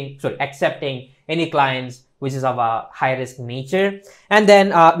accepting any clients which is of a high risk nature. And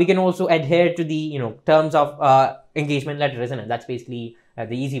then we can also adhere to the, terms of engagement letter, isn't it? That's basically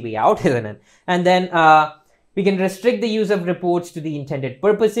the easy way out, isn't it? And then we can restrict the use of reports to the intended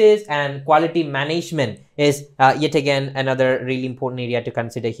purposes, and quality management is yet again another really important area to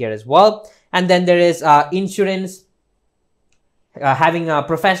consider here as well. And then there is insurance. Having a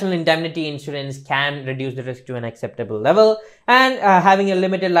professional indemnity insurance can reduce the risk to an acceptable level, and having a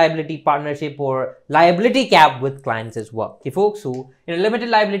limited liability partnership or liability cap with clients as well. Okay, folks, so in a limited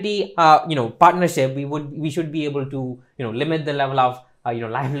liability partnership, we should be able to limit the level of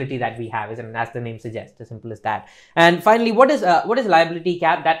liability that we have, isn't it? As the name suggests, as simple as that. And finally, what is liability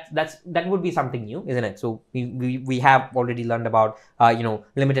cap? That would be something new, isn't it? So we have already learned about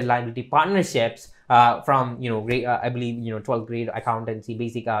limited liability partnerships from grade, I believe 12th grade accountancy,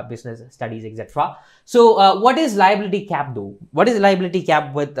 basic business studies, etc. So what is liability cap though? What is liability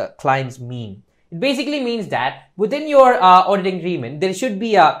cap with clients mean? It basically means that within your auditing agreement, there should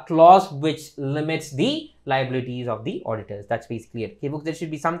be a clause which limits the liabilities of the auditors. That's basically it. Okay, folks, there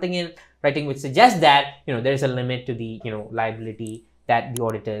should be something in writing which suggests that there is a limit to the liability that the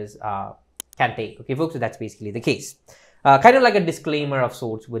auditors can take. Okay, folks, so that's basically the case. Kind of like a disclaimer of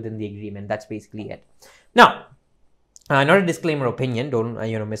sorts within the agreement. That's basically it. Now, not a disclaimer opinion.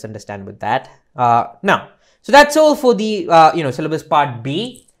 Don't misunderstand with that. Now, so that's all for the syllabus part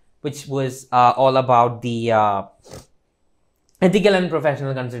B, which was all about the ethical and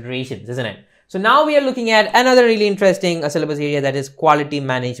professional considerations, isn't it? So now we are looking at another really interesting syllabus area, that is quality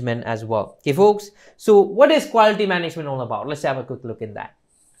management as well. Okay, folks. So what is quality management all about? Let's have a quick look in that.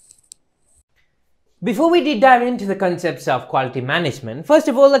 Before we deep dive into the concepts of quality management, first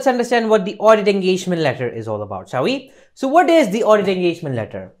of all, let's understand what the audit engagement letter is all about, shall we? So what is the audit engagement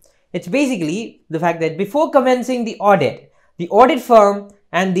letter? It's basically the fact that before commencing the audit firm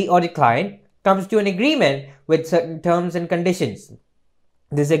and the audit client comes to an agreement with certain terms and conditions.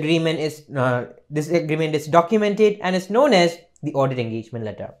 This agreement is documented and is known as the audit engagement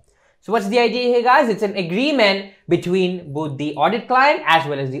letter. So what's the idea here, guys? It's an agreement between both the audit client as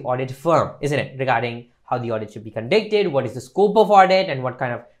well as the audit firm, isn't it? Regarding how the audit should be conducted, what is the scope of audit, and what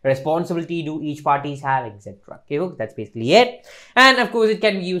kind of responsibility do each parties have, etc. Okay, well, that's basically it. And of course, it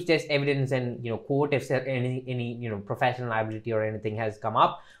can be used as evidence in court if any professional liability or anything has come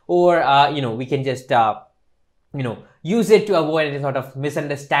up, or we can just use it to avoid any sort of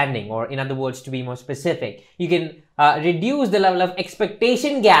misunderstanding, or in other words, to be more specific, you can reduce the level of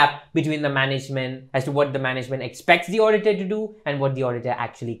expectation gap between the management as to what the management expects the auditor to do and what the auditor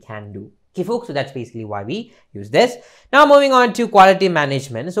actually can do. Okay, folks, so that's basically why we use this. Now moving on to quality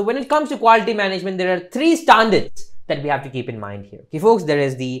management. So when it comes to quality management, there are three standards that we have to keep in mind here. Okay, folks, there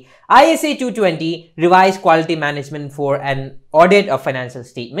is the ISA 220 revised quality management for an audit of financial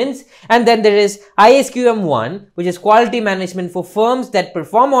statements, and then there is ISQM 1, which is quality management for firms that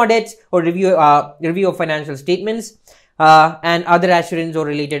perform audits or review of financial statements and other assurance or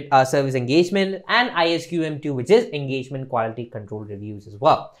related service engagement, and ISQM 2, which is engagement quality control reviews as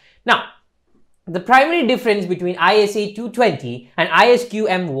well. Now, the primary difference between ISA 220 and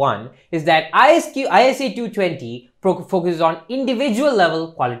ISQM 1 is that ISA 220 focuses on individual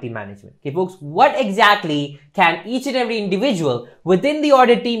level quality management. Okay, folks, what exactly can each and every individual within the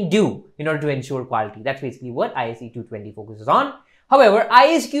audit team do in order to ensure quality? That's basically what ISA 220 focuses on. However,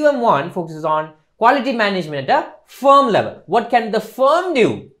 ISQM 1 focuses on quality management at a firm level. What can the firm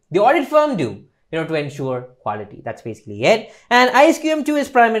do, the audit firm do, to ensure quality? That's basically it. And ISQM 2 is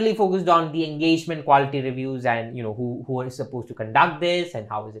primarily focused on the engagement quality reviews and who is supposed to conduct this and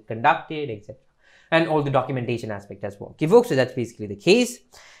how is it conducted, etc. And all the documentation aspect as well. Okay, folks, so that's basically the case.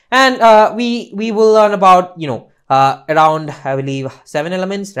 And we will learn about around, I believe, 7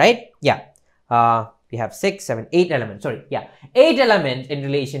 elements, right? Yeah. We have 6, 7, 8 elements. Sorry, yeah, 8 elements in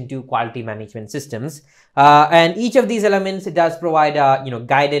relation to quality management systems. And each of these elements, it does provide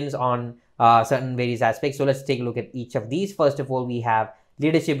guidance on certain various aspects. So let's take a look at each of these. First of all, we have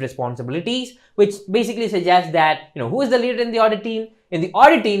leadership responsibilities, which basically suggests that who is the leader in the audit team. In the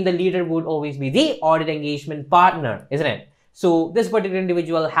audit team, the leader would always be the audit engagement partner, isn't it? So this particular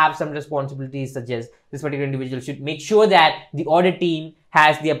individual have some responsibilities, such as this particular individual should make sure that the audit team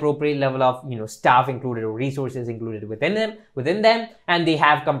has the appropriate level of staff included or resources included within them, and they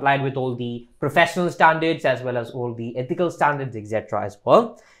have complied with all the professional standards as well as all the ethical standards, etc. as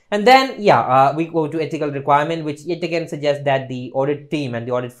well. And then we go to ethical requirement, which yet again suggests that the audit team and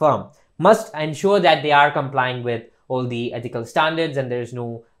the audit firm must ensure that they are complying with all the ethical standards, and there is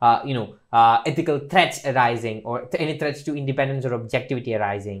no ethical threats arising or any threats to independence or objectivity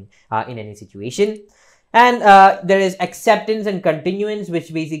arising in any situation. And there is acceptance and continuance,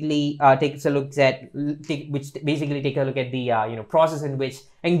 which basically takes a look at the process in which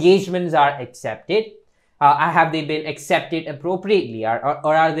engagements are accepted. Have they been accepted appropriately,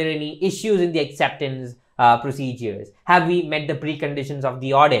 or are there any issues in the acceptance procedures? Have we met the preconditions of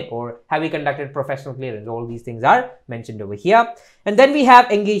the audit, or have we conducted professional clearance? All these things are mentioned over here. And then we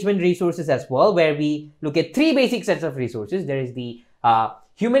have engagement resources as well, where we look at three basic sets of resources. There is the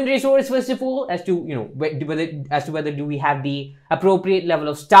human resource, first of all, as to whether do we have the appropriate level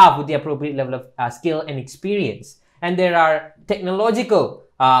of staff with the appropriate level of skill and experience. And there are technological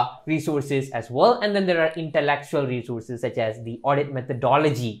resources as well, and then there are intellectual resources such as the audit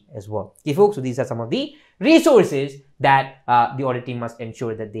methodology as well. Okay, folks, so these are some of the resources that the audit team must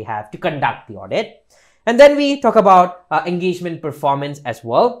ensure that they have to conduct the audit. And then we talk about engagement performance as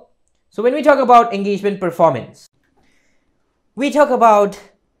well. So when we talk about engagement performance, we talk about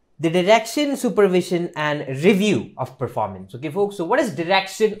the direction, supervision, and review of performance. Okay, folks. So what is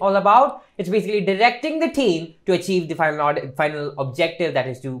direction all about? It's basically directing the team to achieve the final objective, that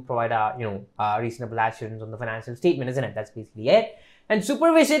is to provide a reasonable assurance on the financial statement, isn't it? That's basically it. And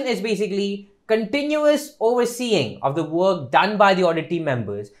supervision is basically continuous overseeing of the work done by the audit team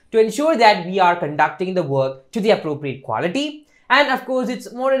members to ensure that we are conducting the work to the appropriate quality. And of course,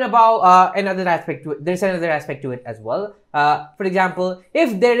 it's more than about another aspect to it. There's another aspect to it as well. For example,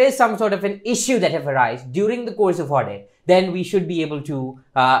 if there is some sort of an issue that have arisen during the course of audit, then we should be able to,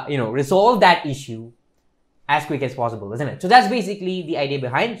 resolve that issue as quick as possible, isn't it? So that's basically the idea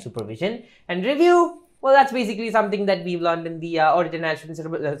behind supervision. And review, well, that's basically something that we've learned in the audit and assurance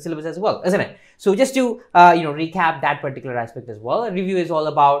syllabus as well, isn't it? So just to, recap that particular aspect as well, a review is all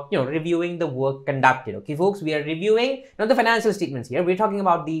about, reviewing the work conducted. Okay, folks, we are reviewing not the financial statements here. We're talking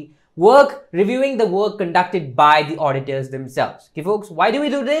about the work, reviewing the work conducted by the auditors themselves. Okay, folks, why do we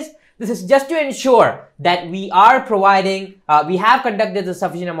do this? This is just to ensure that we are providing, we have conducted a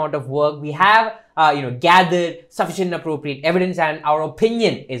sufficient amount of work, we have, gathered sufficient appropriate evidence, and our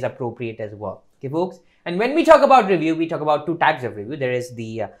opinion is appropriate as well. Okay, folks. And when we talk about review, we talk about two types of review. There is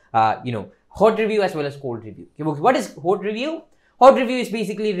the, hot review as well as cold review. Okay, folks, what is hot review? Hot review is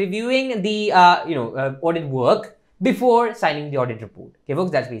basically reviewing the, audit work before signing the audit report. Okay,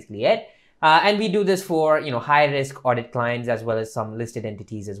 folks, that's basically it. And we do this for, high risk audit clients as well as some listed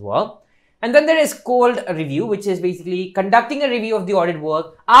entities as well. And then there is cold review, which is basically conducting a review of the audit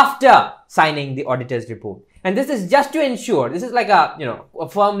work after signing the auditor's report. And this is just to ensure, this is like a, a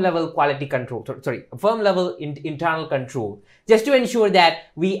firm level quality control, a firm level internal control, just to ensure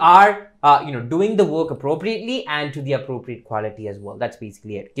that we are, doing the work appropriately and to the appropriate quality as well. That's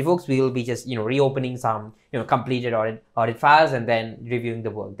basically it. Okay, folks, we will be just, reopening some, completed audit files and then reviewing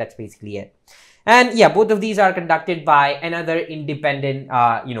the work. That's basically it. And yeah, both of these are conducted by another independent,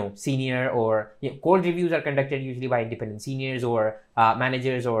 senior, or cold reviews are conducted usually by independent seniors or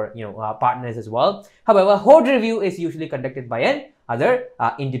managers or, partners as well. However, hot review is usually conducted by an other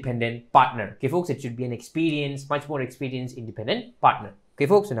independent partner. Okay, folks, it should be an much more experienced independent partner. Okay,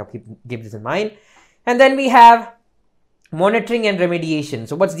 folks, so now keep this in mind. And then we have monitoring and remediation.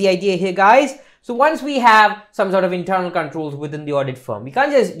 So what's the idea here, guys? So once we have some sort of internal controls within the audit firm, we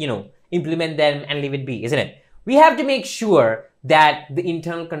can't just, implement them and leave it be, isn't it? We have to make sure that the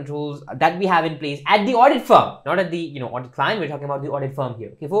internal controls that we have in place at the audit firm, not at the, audit client, we're talking about the audit firm here.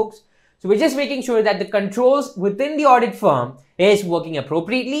 Okay, folks? So we're just making sure that the controls within the audit firm is working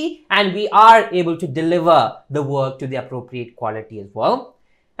appropriately and we are able to deliver the work to the appropriate quality as well.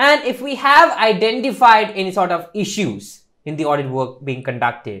 And if we have identified any sort of issues in the audit work being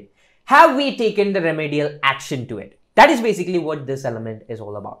conducted, have we taken the remedial action to it? That is basically what this element is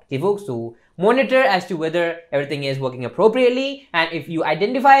all about. Okay, folks, so monitor as to whether everything is working appropriately, and if you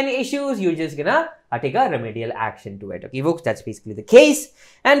identify any issues, you're just gonna take a remedial action to it. Okay, folks, that's basically the case.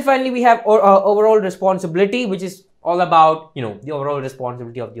 And finally, we have overall responsibility, which is all about, the overall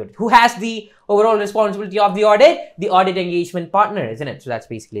responsibility of the audit. Who has the overall responsibility of the audit? The audit engagement partner, isn't it? So that's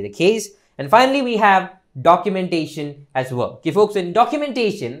basically the case. And finally, we have documentation as well. Okay, folks, in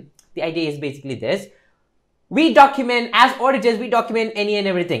documentation, the idea is basically this. we document, as auditors, we document any and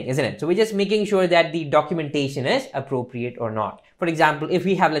everything, isn't it? So we're just making sure that the documentation is appropriate or not. For example, if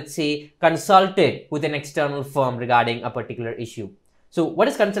we have, let's say, consulted with an external firm regarding a particular issue. So what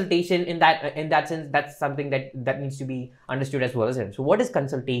is consultation in that sense? That's something that needs to be understood as well, isn't it? So what is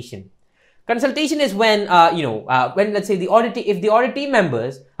consultation? Consultation is when, when, let's say, if the audit team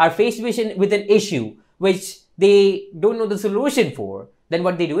members are faced with an issue which they don't know the solution for, then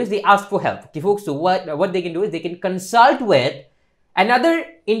what they do is they ask for help. Okay, folks, so what they can do is they can consult with another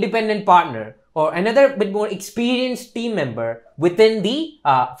independent partner or another bit more experienced team member within the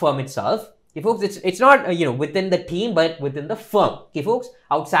firm itself. Okay, folks, it's not, within the team, but within the firm. Okay, folks,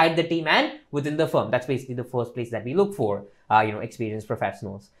 outside the team and within the firm. That's basically the first place that we look for, experienced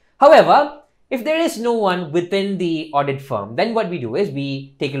professionals. However, if there is no one within the audit firm, then what we do is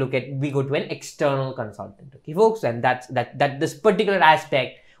we go to an external consultant. Okay, folks, and that this particular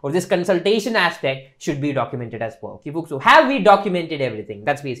aspect or this consultation aspect should be documented as well. Okay, folks, so have we documented everything?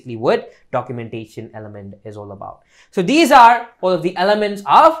 That's basically what documentation element is all about. So these are all of the elements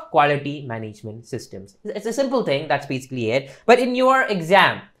of quality management systems. It's a simple thing. That's basically it. But in your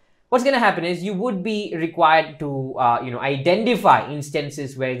exam, what's going to happen is you would be required to, identify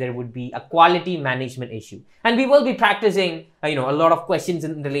instances where there would be a quality management issue. And we will be practicing, a lot of questions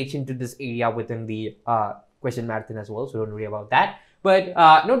in relation to this area within the question marathon as well. So don't worry about that. But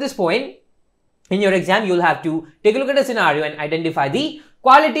note this point, in your exam, you'll have to take a look at a scenario and identify the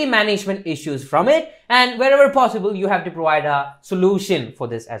quality management issues from it. And wherever possible, you have to provide a solution for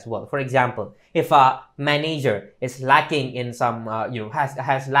this as well. For example, if a manager is lacking in some,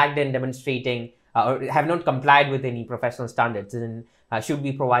 has lagged in demonstrating or have not complied with any professional standards, then should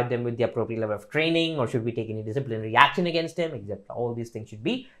we provide them with the appropriate level of training, or should we take any disciplinary action against him, etc. All these things should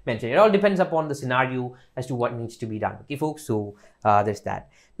be mentioned. It all depends upon the scenario as to what needs to be done. Okay, folks, so there's that.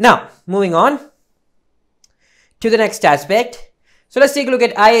 Now, moving on to the next aspect. So let's take a look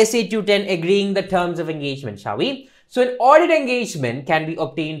at ISA 210, agreeing the terms of engagement, shall we? So an audit engagement can be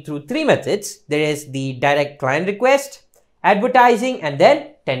obtained through three methods. There is the direct client request, advertising, and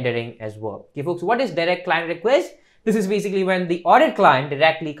then tendering as well. Okay, folks, what is direct client request? This is basically when the audit client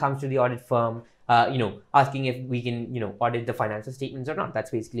directly comes to the audit firm, asking if we can, audit the financial statements or not. That's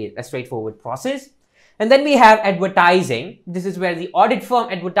basically a straightforward process. And then we have advertising. This is where the audit firm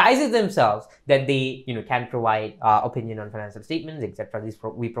advertises themselves that they, can provide opinion on financial statements, etc.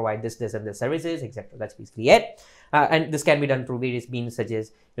 We provide this and this services, etc. That's basically it. And this can be done through various means, such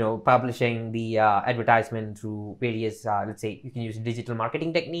as, publishing the advertisement through various, let's say, you can use digital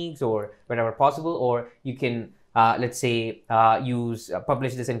marketing techniques or wherever possible, or you can, publish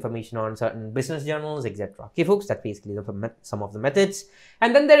this information on certain business journals, etc. Okay, folks, that's basically some of the methods.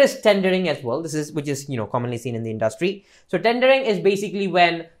 And then there is tendering as well. Which is commonly seen in the industry. So tendering is basically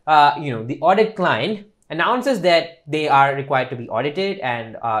when the audit client announces that they are required to be audited,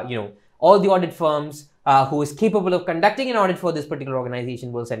 and all the audit firms who is capable of conducting an audit for this particular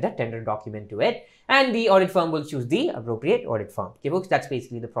organization will send a tender document to it, and the audit firm will choose the appropriate audit firm. Okay, folks, that's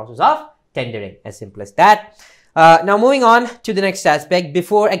basically the process of tendering, as simple as that. Now moving on to the next aspect,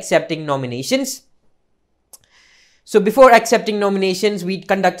 before accepting nominations. So before accepting nominations, we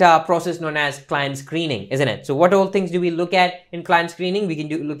conduct a process known as client screening, isn't it? So what all things do we look at in client screening? We can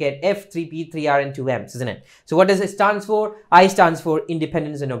look at F, 3P, 3R, and 2Ms, isn't it? So what does it stand for? I stands for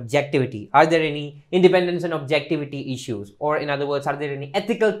independence and objectivity. Are there any independence and objectivity issues? Or in other words, are there any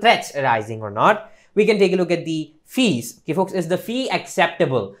ethical threats arising or not? We can take a look at the fees. Okay, folks, is the fee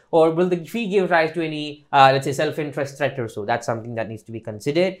acceptable, or will the fee give rise to any, let's say, self-interest threat or so? That's something that needs to be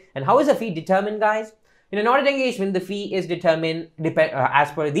considered. And how is a fee determined, guys? In an audit engagement, the fee is determined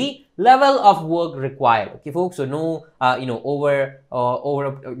as per the level of work required. Okay, folks. So no,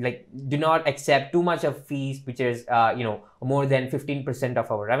 do not accept too much of fees, which is, more than 15%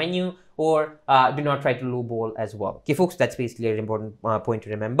 of our revenue, or do not try to lowball as well. Okay, folks. That's basically an important point to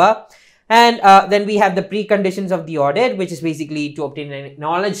remember. And then we have the preconditions of the audit, which is basically to obtain an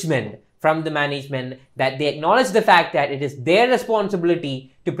acknowledgement from the management that they acknowledge the fact that it is their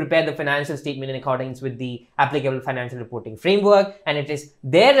responsibility to prepare the financial statement in accordance with the applicable financial reporting framework, and it is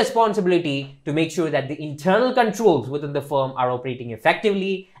their responsibility to make sure that the internal controls within the firm are operating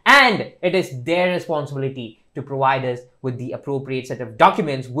effectively, and it is their responsibility to provide us with the appropriate set of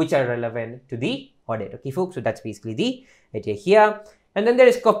documents which are relevant to the audit. Okay, folks, so that's basically the idea here. And then there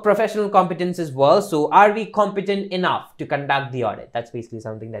is professional competence as well. So are we competent enough to conduct the audit? That's basically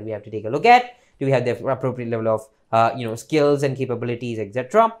something that we have to take a look at. Do we have the appropriate level of, skills and capabilities,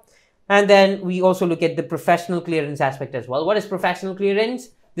 etc. And then we also look at the professional clearance aspect as well. What is professional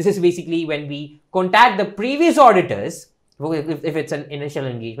clearance? This is basically when we contact the previous auditors. If it's an initial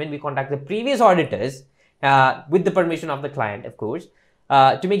engagement, we contact the previous auditors with the permission of the client, of course,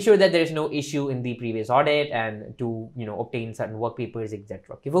 to make sure that there is no issue in the previous audit and to, obtain certain work papers,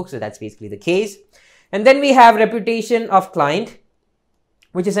 etc. Okay, folks, so that's basically the case. And then we have reputation of client,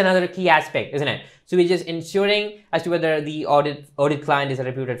 which is another key aspect, isn't it? So we're just ensuring as to whether the audit client is a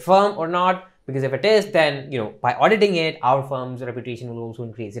reputed firm or not, because if it is, then, by auditing it, our firm's reputation will also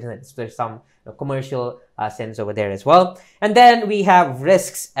increase, isn't it? So there's some commercial sense over there as well. And then we have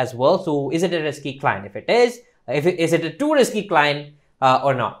risks as well. So is it a risky client? If it is, is it a too risky client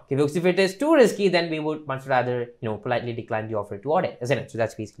or not? Okay, because if it is too risky, then we would much rather, politely decline the offer to audit, isn't it? So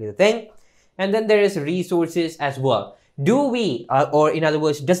that's basically the thing. And then there is resources as well. Do we, or in other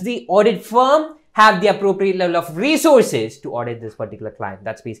words, does the audit firm have the appropriate level of resources to audit this particular client?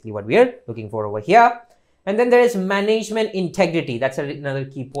 That's basically what we are looking for over here. And then there is management integrity. That's another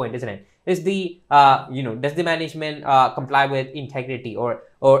key point, isn't it? Is the, does the management comply with integrity, or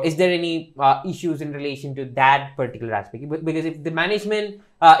is there any issues in relation to that particular aspect? Because if the management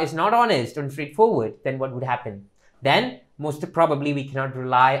is not honest and straightforward, then what would happen? Then most probably we cannot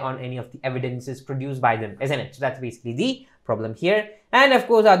rely on any of the evidences produced by them, isn't it? So that's basically the problem here. And of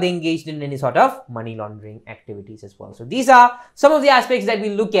course, are they engaged in any sort of money laundering activities as well? So these are some of the aspects that we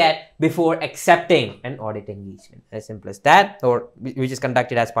look at before accepting an audit engagement. As simple as that, or which is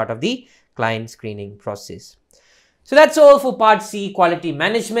conducted as part of the client screening process. So that's all for part C, quality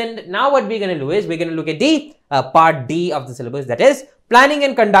management. Now what we're going to do is we're going to look at the part D of the syllabus, that is planning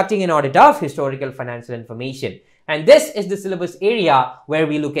and conducting an audit of historical financial information. And this is the syllabus area where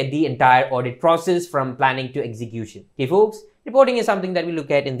we look at the entire audit process from planning to execution. Okay, folks, reporting is something that we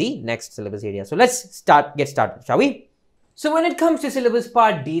look at in the next syllabus area. So let's get started, shall we? So when it comes to syllabus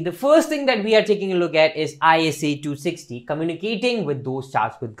part D, the first thing that we are taking a look at is ISA 260, communicating with those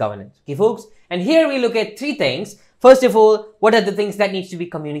charged with governance. Okay, folks, and here we look at three things. First of all, what are the things that needs to be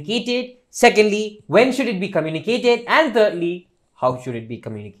communicated? Secondly, when should it be communicated? And thirdly, how should it be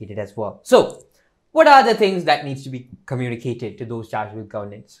communicated as well? So what are the things that needs to be communicated to those charged with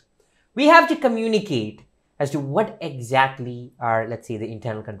governance? We have to communicate as to what exactly are, let's say, the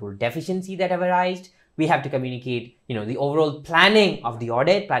internal control deficiency that have arisen. We have to communicate, the overall planning of the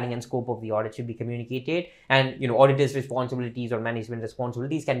audit, planning and scope of the audit should be communicated. And, auditors' responsibilities or management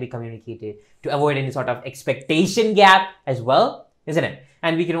responsibilities can be communicated to avoid any sort of expectation gap as well, isn't it?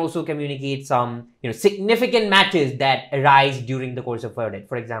 And we can also communicate some, significant matters that arise during the course of audit.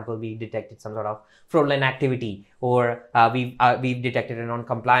 For example, we detected some sort of fraudulent activity, or we've detected a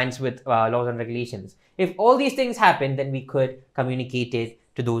non-compliance with laws and regulations. If all these things happen, then we could communicate it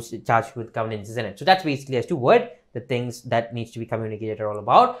to those charged with governance, isn't it? So that's basically as to what the things that needs to be communicated are all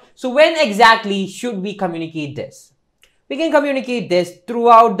about. So when exactly should we communicate this? We can communicate this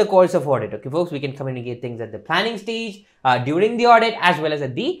throughout the course of audit. Okay, folks, we can communicate things at the planning stage, during the audit, as well as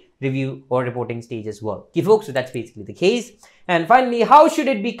at the review or reporting stage as well. Okay, folks, so that's basically the case. And finally, how should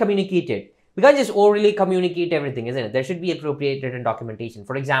it be communicated? We can't just orally communicate everything, isn't it? There should be appropriate written documentation.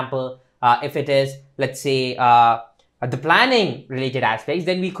 For example, if it is, let's say, the planning related aspects,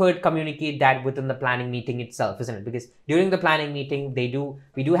 then we could communicate that within the planning meeting itself, isn't it? Because during the planning meeting, we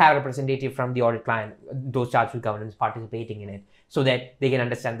do have a representative from the audit client, those charged with governance, participating in it, so that they can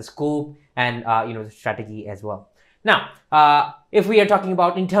understand the scope and the strategy as well. Now, if we are talking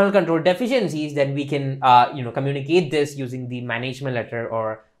about internal control deficiencies, then we can communicate this using the management letter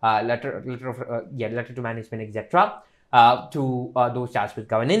or letter to management, etc. To those charged with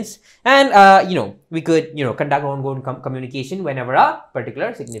governance, and we could conduct ongoing communication whenever a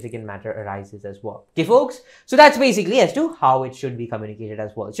particular significant matter arises as well. Okay, folks, so that's basically as to how it should be communicated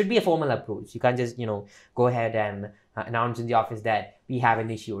as well. It should be a formal approach. You can't just go ahead and announce in the office that we have an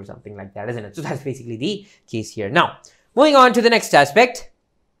issue or something like that, isn't it? So that's basically the case here. Now, moving on to the next aspect,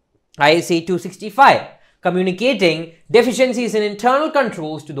 ISA 265, communicating deficiencies in internal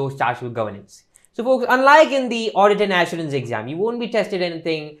controls to those charged with governance. So folks, unlike in the audit and assurance exam, you won't be tested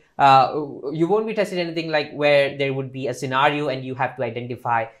anything like where there would be a scenario and you have to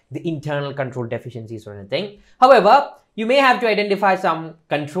identify the internal control deficiencies or anything. However, you may have to identify some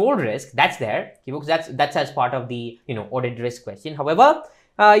control risk that's there. Okay, folks, that's as part of the audit risk question. However,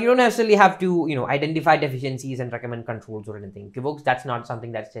 you don't necessarily have to identify deficiencies and recommend controls or anything. Okay, folks, that's not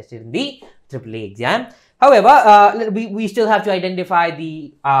something that's tested in the AAA exam. However, we still have to identify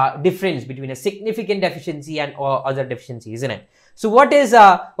the difference between a significant deficiency and or other deficiencies, isn't it? So what is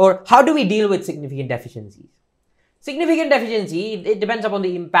or how do we deal with significant deficiencies? Significant deficiency, it depends upon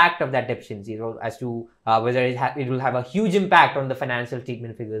the impact of that deficiency, as to whether it will have a huge impact on the financial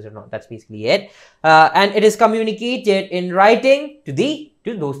statement figures or not. That's basically it. And it is communicated in writing to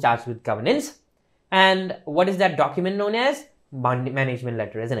those charged with governance. And what is that document known as? management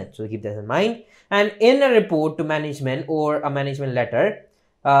letter, isn't it? So keep this in mind. And in a report to management or a management letter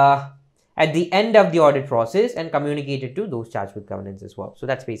at the end of the audit process and communicated to those charged with governance as well. So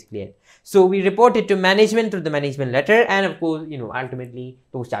that's basically it. So we report it to management through the management letter, and of course, ultimately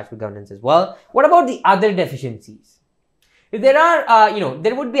those charged with governance as well. What about the other deficiencies? If there are,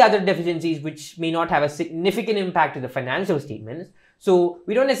 there would be other deficiencies which may not have a significant impact to the financial statements. So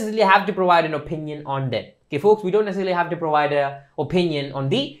we don't necessarily have to provide an opinion on them. Okay, folks, we don't necessarily have to provide an opinion on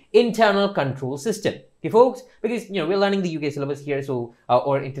the internal control system. Okay, folks, because we're learning the UK syllabus here, so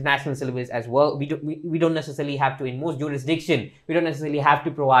or international syllabus as well. We don't necessarily have to, in most jurisdiction, we don't necessarily have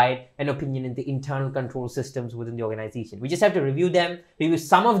to provide an opinion in the internal control systems within the organization. We just have to review them, review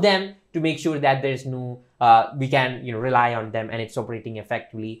some of them to make sure that there's no we can rely on them and it's operating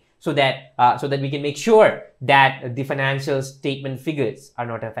effectively, so that we can make sure that the financial statement figures are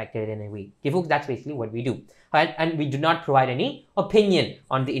not affected in any way. Okay, folks, that's basically what we do, and we do not provide any opinion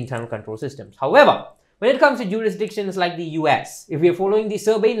on the internal control systems. However, when it comes to jurisdictions like the US, if we are following the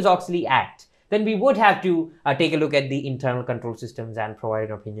Sarbanes-Oxley Act, then we would have to take a look at the internal control systems and provide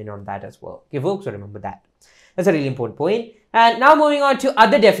an opinion on that as well. Okay, folks, so remember that. That's a really important point. And now moving on to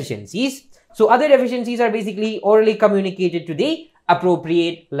other deficiencies. So other deficiencies are basically orally communicated to the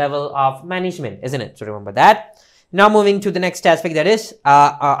appropriate level of management, isn't it? So remember that. Now moving to the next aspect, that is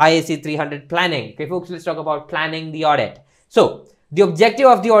ISA 300 planning. Okay, folks, let's talk about planning the audit. So the objective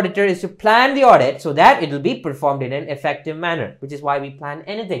of the auditor is to plan the audit so that it will be performed in an effective manner, which is why we plan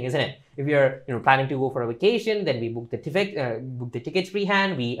anything, isn't it? If you're planning to go for a vacation, then we book the tickets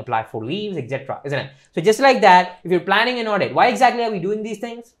freehand, we apply for leaves, etc., isn't it? So just like that, if you're planning an audit, why exactly are we doing these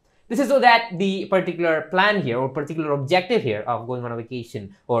things? This is so that the particular plan here or particular objective here of going on a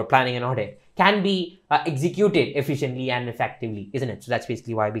vacation or planning an audit can be executed efficiently and effectively, isn't it? So that's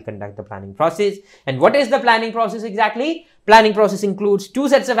basically why we conduct the planning process. And what is the planning process exactly? Planning process includes two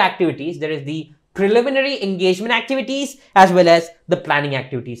sets of activities. There is the preliminary engagement activities as well as the planning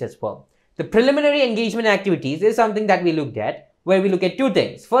activities as well. The preliminary engagement activities is something that we looked at, where we look at two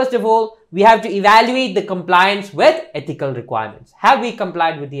things. First of all, we have to evaluate the compliance with ethical requirements. Have we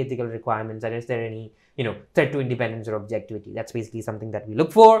complied with the ethical requirements, and is there any threat to independence or objectivity? That's basically something that we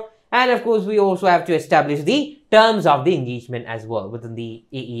look for. And of course, we also have to establish the terms of the engagement as well within the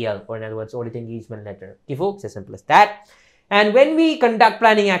AEL, or in other words, audit engagement letter. Okay, folks, as simple as that. And when we conduct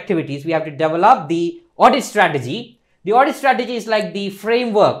planning activities, we have to develop the audit strategy. The audit strategy is like the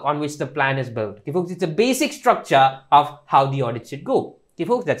framework on which the plan is built. Okay, folks, it's a basic structure of how the audit should go. Okay,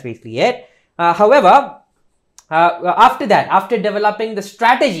 folks, that's basically it. However, after that, after developing the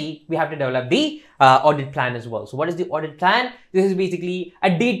strategy, we have to develop the audit plan as well. So what is the audit plan? This is basically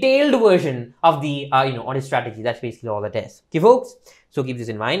a detailed version of the audit strategy. That's basically all it is. Okay, folks, so keep this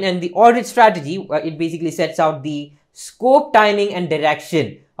in mind. And the audit strategy, it basically sets out the scope, timing, and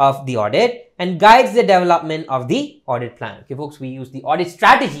direction of the audit and guides the development of the audit plan. Okay, folks, we use the audit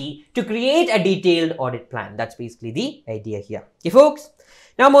strategy to create a detailed audit plan. That's basically the idea here. Okay, folks.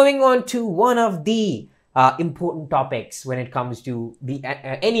 Now moving on to one of the important topics when it comes to the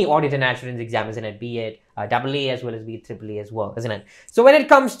any audit and assurance exam, isn't it? Be it AA as well as be it AAA as well, isn't it? So when it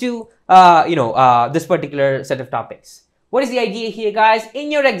comes to this particular set of topics, what is the idea here, guys?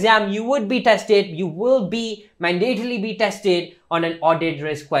 In your exam, you would be tested. You will be mandatorily be tested on an audit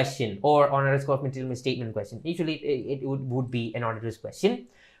risk question or on a risk of material misstatement question. Usually, it would be an audit risk question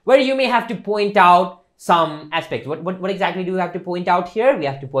where you may have to point out some aspects. What exactly do we have to point out here? We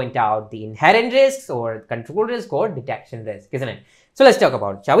have to point out the inherent risks or control risk or detection risk, isn't it? So let's talk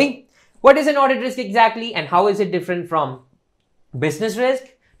about it, shall we? What is an audit risk exactly, and how is it different from business risk?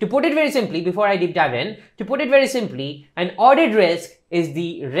 To put it very simply, before I deep dive in, to put it very simply, an audit risk is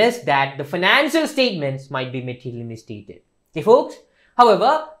the risk that the financial statements might be materially misstated. Okay, folks?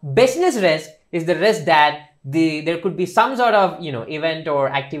 However, business risk is the risk that there could be some sort of event or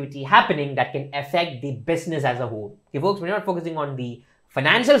activity happening that can affect the business as a whole. Okay, folks, we're not focusing on the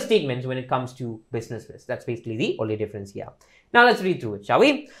financial statements when it comes to business risk. That's basically the only difference here. Now let's read through it, shall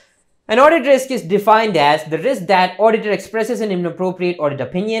we? An audit risk is defined as the risk that auditor expresses an inappropriate audit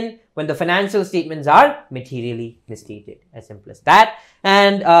opinion when the financial statements are materially misstated. As simple as that.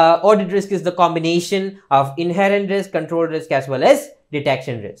 And audit risk is the combination of inherent risk, control risk, as well as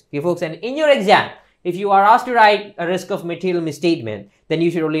detection risk. Okay, folks, and in your exam, if you are asked to write a risk of material misstatement, then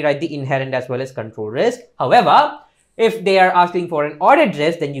you should only write the inherent as well as control risk. However, if they are asking for an audit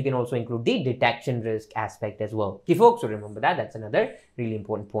risk, then you can also include the detection risk aspect as well. Okay, folks, so remember that. That's another really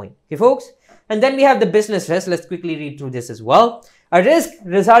important point. Okay, folks. And then we have the business risk. Let's quickly read through this as well. A risk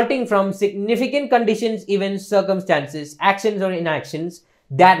resulting from significant conditions, events, circumstances, actions or inactions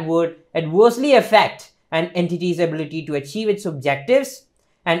that would adversely affect an entity's ability to achieve its objectives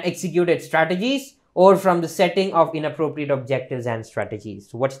and execute its strategies, or from the setting of inappropriate objectives and strategies.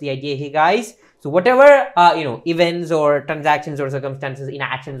 So what's the idea here, guys? So whatever events or transactions or circumstances,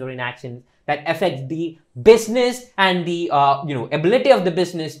 inactions that affect the business and the ability of the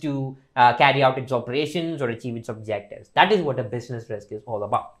business to carry out its operations or achieve its objectives. That is what a business risk is all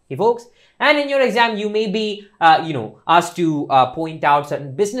about. Okay, folks? And in your exam, you may be asked to point out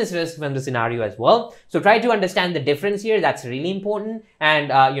certain business risks from the scenario as well. So try to understand the difference here. That's really important, and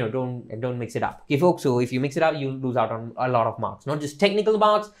don't mix it up. Okay, folks? So if you mix it up, you'll lose out on a lot of marks, not just technical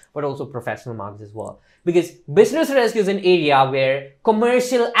marks, but also professional marks as well. Because business risk is an area where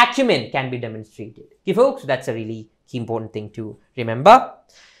commercial acumen can be demonstrated. Okay, folks? So that's a really key important thing to remember.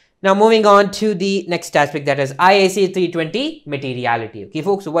 Now, moving on to the next aspect, that is IAC 320, materiality. Okay,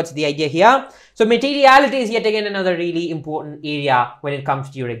 folks, so what's the idea here? So materiality is yet again another really important area when it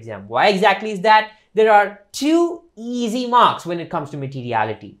comes to your exam. Why exactly is that? There are 2 easy marks when it comes to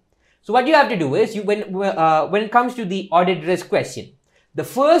materiality. So what you have to do is, when it comes to the audit risk question, the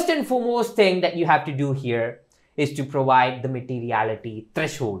first and foremost thing that you have to do here is to provide the materiality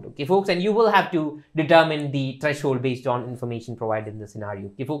threshold. Okay, folks, and you will have to determine the threshold based on information provided in the scenario.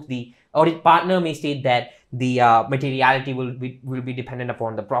 Okay, folks, the audit partner may state that the materiality will be dependent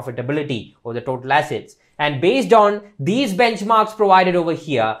upon the profitability or the total assets, and based on these benchmarks provided over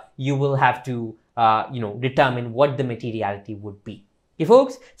here, you will have to determine what the materiality would be. Okay,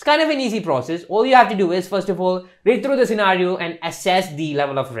 folks, it's kind of an easy process. All you have to do is, first of all, read through the scenario and assess the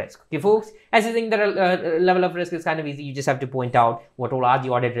level of risk. Okay, folks, assessing the level of risk is kind of easy. You just have to point out what all are the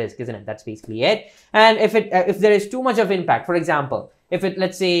audit risks, isn't it? That's basically it. And if there is too much of impact, for example, if it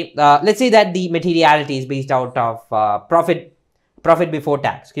let's say that the materiality is based out of profit before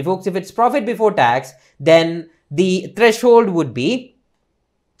tax. Okay, folks, if it's profit before tax, then the threshold would be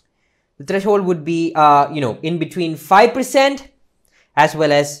in between 5%. As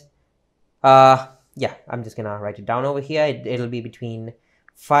well as, I'm just gonna write it down over here. It'll be between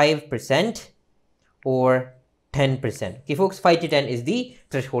 5% or 10%. Okay, folks, 5 to 10 is the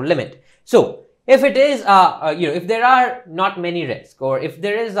threshold limit. So if it is, if there are not many risks, or if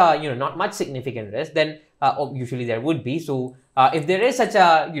there is, not much significant risk, then usually there would be. So if there is such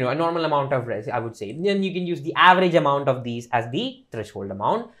a, a normal amount of risk, I would say, then you can use the average amount of these as the threshold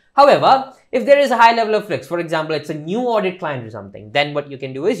amount. However, if there is a high level of risk, for example, it's a new audit client or something, then what you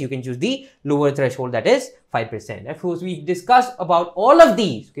can do is you can choose the lower threshold, that is 5%. Of course, we've discussed about all of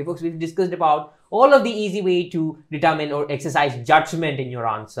these. Okay, folks, we've discussed about all of the easy way to determine or exercise judgment in your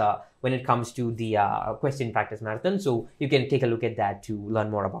answer when it comes to the question practice marathon. So you can take a look at that to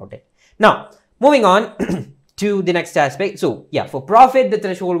learn more about it. Now, moving on to the next aspect. So yeah, for profit, the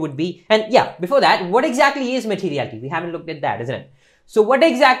threshold would be, and yeah, before that, what exactly is materiality? We haven't looked at that, isn't it? So what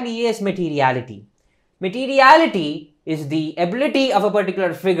exactly is materiality? Materiality is the ability of a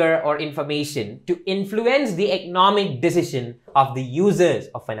particular figure or information to influence the economic decision of the users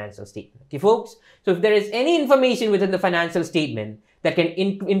of financial statement. Okay, folks? So if there is any information within the financial statement that can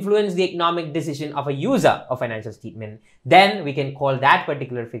influence the economic decision of a user of financial statement, then we can call that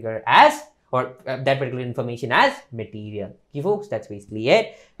particular figure as, or that particular information as material. Okay, folks, that's basically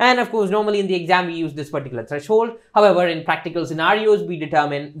it. And of course, normally in the exam, we use this particular threshold. However, in practical scenarios, we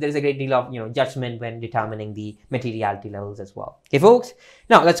determine there is a great deal of judgment when determining the materiality levels as well. Okay, folks.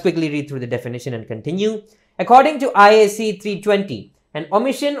 Now let's quickly read through the definition and continue. According to IAC 320, an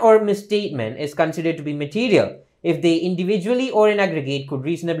omission or misstatement is considered to be material if they individually or in aggregate could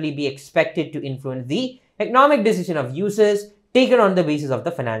reasonably be expected to influence the economic decision of users taken on the basis of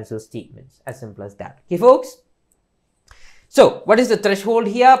the financial statements. As simple as that. Okay, folks? So, what is the threshold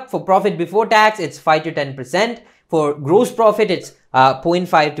here? For profit before tax, it's 5 to 10%. For gross profit, it's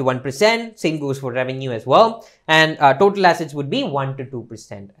 0.5 to 1%. Same goes for revenue as well. And total assets would be 1 to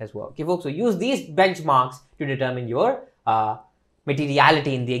 2% as well. Okay, folks? So, use these benchmarks to determine your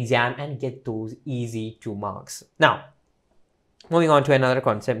materiality in the exam and get those easy 2 marks. Now, moving on to another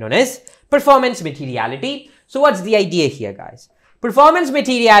concept known as performance materiality. So what's the idea here, guys? Performance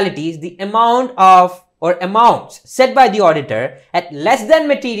materiality is the amount of or amounts set by the auditor at less than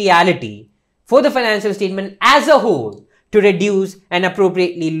materiality for the financial statement as a whole to reduce to an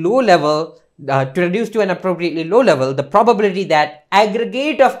appropriately low level the probability that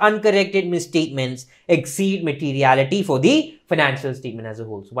aggregate of uncorrected misstatements exceed materiality for the financial statement as a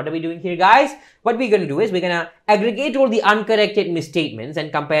whole. So what are we doing here, guys? What we're going to do is we're going to aggregate all the uncorrected misstatements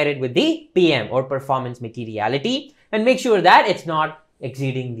and compare it with the PM or performance materiality and make sure that it's not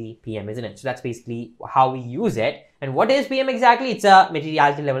exceeding the PM, isn't it? So that's basically how we use it. And what is PM exactly? It's a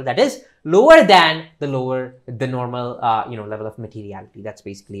materiality level that is lower than the normal level of materiality. That's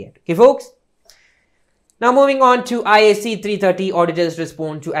basically it. Okay, folks? Now moving on to ISC 330, auditors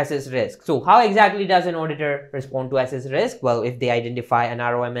respond to assess risk. So how exactly does an auditor respond to assess risk? Well, if they identify an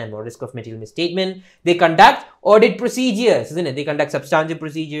ROMM or risk of material misstatement, they conduct audit procedures, isn't it? They conduct substantive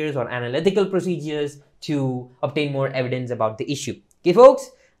procedures or analytical procedures to obtain more evidence about the issue. Okay, folks?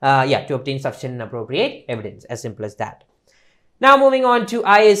 To obtain sufficient and appropriate evidence, as simple as that. Now moving on to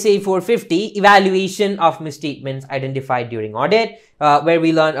ISA 450, evaluation of misstatements identified during audit, where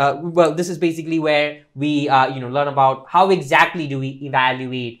we learn, this is basically where we, learn about how exactly do we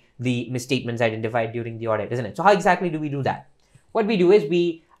evaluate the misstatements identified during the audit, isn't it? So how exactly do we do that? What we do is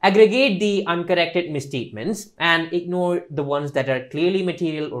we aggregate the uncorrected misstatements and ignore the ones that are clearly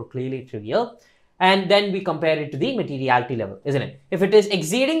material or clearly trivial. And then we compare it to the materiality level, isn't it? If it is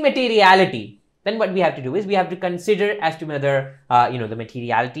exceeding materiality, then what we have to do is we have to consider as to whether, the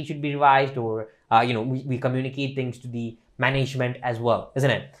materiality should be revised, or, we communicate things to the management as well, isn't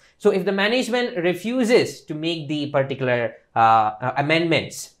it? So if the management refuses to make the particular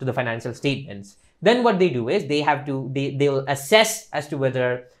amendments to the financial statements, then what they do is they will assess as to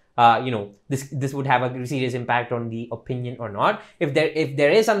whether this would have a serious impact on the opinion or not. If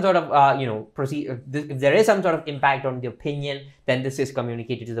there is some sort of if there is some sort of impact on the opinion, then this is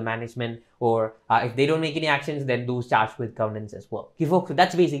communicated to the management, or if they don't make any actions, then those charged with governance as well. Okay, folks, so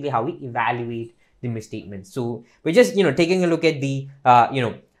that's basically how we evaluate the misstatements. So we're just taking a look at the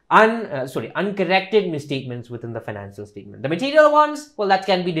uncorrected misstatements within the financial statement. The material ones, well, that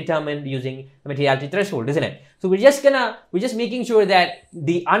can be determined using the materiality threshold, isn't it? So we're just making sure that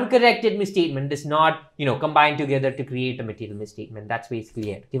the uncorrected misstatement is not, combined together to create a material misstatement. That's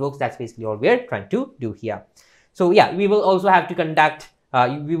basically it. Okay, folks, that's basically all we're trying to do here. So yeah, we will also have to conduct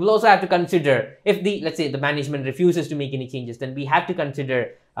we will also have to consider, if let's say the management refuses to make any changes, then we have to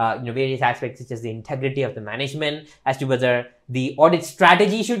consider various aspects such as the integrity of the management, as to whether the audit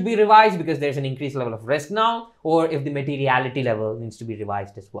strategy should be revised because there's an increased level of risk now, or if the materiality level needs to be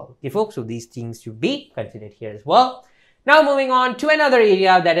revised as well. Okay, folks, so these things should be considered here as well. Now moving on to another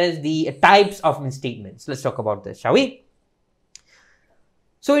area, that is the types of misstatements. Let's talk about this, shall we?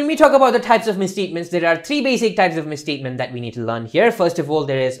 So when we talk about the types of misstatements, there are three basic types of misstatement that we need to learn here. First of all,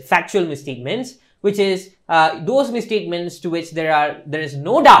 there is factual misstatements, which is those misstatements to which there is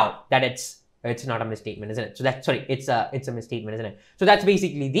no doubt that it's not a misstatement, isn't it? So it's a misstatement, isn't it? So that's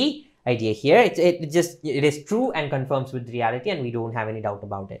basically the idea here. It is true and confirms with reality, and we don't have any doubt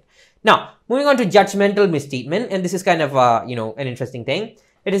about it. Now moving on to judgmental misstatement, and this is kind of an interesting thing.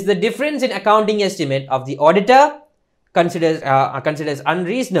 It is the difference in accounting estimate of the auditor considers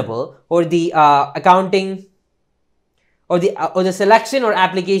unreasonable, or the accounting, or the selection or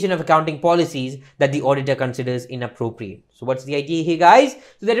application of accounting policies that the auditor considers inappropriate. So what's the idea here, guys?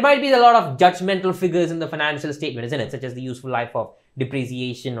 So there might be a lot of judgmental figures in the financial statement, isn't it? Such as the useful life of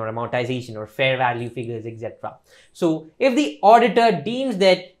depreciation or amortization or fair value figures, etc. So if the auditor deems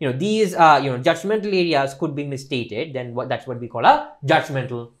that these judgmental areas could be misstated, then that's what we call a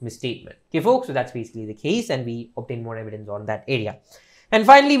judgmental misstatement. Okay, folks, so that's basically the case, and we obtain more evidence on that area. And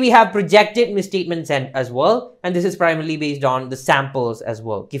finally, we have projected misstatements as well, and this is primarily based on the samples as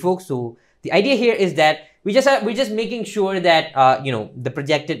well. Okay, folks, so the idea here is that we're just making sure that the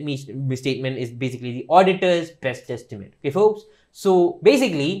projected misstatement is basically the auditor's best estimate. Okay, folks. So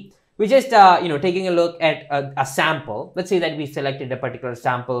basically, we're just taking a look at a sample. Let's say that we've selected a particular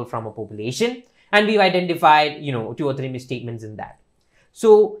sample from a population, and we've identified 2 or 3 misstatements in that.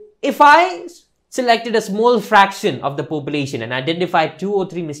 So if I selected a small fraction of the population and identified 2 or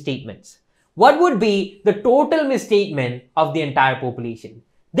 3 misstatements, what would be the total misstatement of the entire population?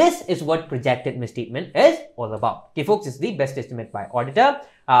 This is what projected misstatement is all about. Okay, folks, it's the best estimate by auditor,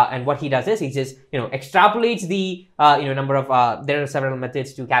 and what he does is he just extrapolates the number of there are several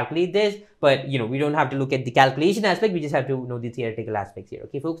methods to calculate this, but we don't have to look at the calculation aspect. We just have to know the theoretical aspects here.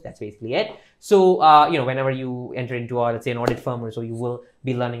 Okay, folks, that's basically it. So whenever you enter into let's say an audit firm or so, you will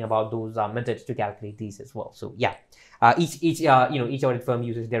be learning about those methods to calculate these as well. So yeah, each audit firm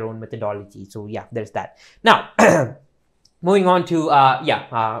uses their own methodology. So yeah, there's that. Now moving on to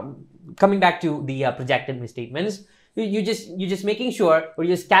coming back to the projected misstatements, you're just making sure, or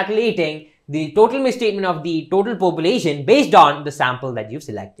you're just calculating the total misstatement of the total population based on the sample that you've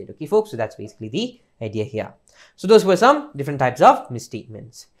selected. Okay, folks, so that's basically the idea here. So those were some different types of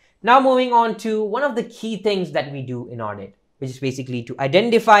misstatements. Now moving on to one of the key things that we do in audit, which is basically to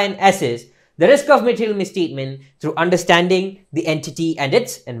identify and assess the risk of material misstatement through understanding the entity and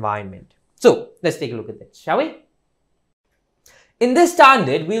its environment. So let's take a look at this, shall we? In this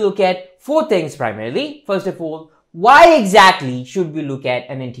standard, we look at 4 things primarily. First of all, why exactly should we look at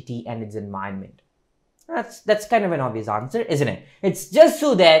an entity and its environment? That's kind of an obvious answer, isn't it? It's just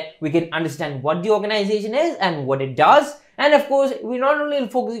so that we can understand what the organization is and what it does. And of course, we're not only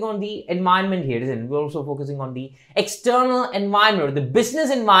focusing on the environment here, isn't it? We're also focusing on the external environment or the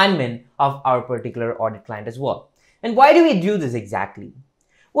business environment of our particular audit client as well. And why do we do this exactly?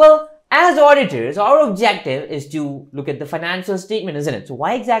 Well, as auditors, our objective is to look at the financial statement, isn't it? So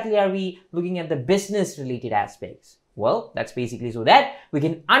why exactly are we looking at the business related aspects? Well, that's basically so that we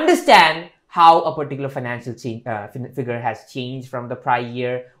can understand how a particular financial figure has changed from the prior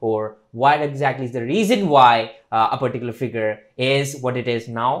year, or what exactly is the reason why a particular figure is what it is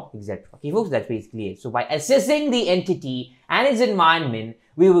now, etc. Okay, folks, that's basically it. So by assessing the entity and its environment,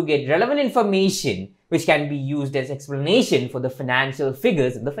 we will get relevant information which can be used as explanation for the financial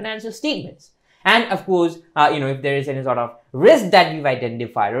figures and the financial statements. And of course, if there is any sort of risk that we've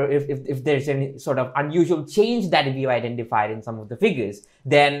identified, or if there's any sort of unusual change that we've identified in some of the figures,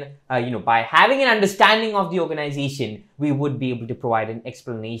 then, by having an understanding of the organization, we would be able to provide an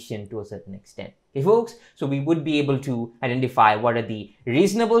explanation to a certain extent. Okay, folks? So we would be able to identify what are the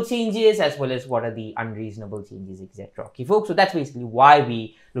reasonable changes as well as what are the unreasonable changes, etc. Okay, folks? So that's basically why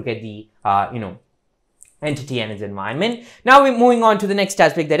we look at the, entity and its environment. Now we're moving on to the next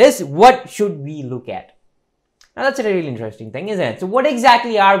aspect, that is, what should we look at? Now that's a really interesting thing, isn't it? So what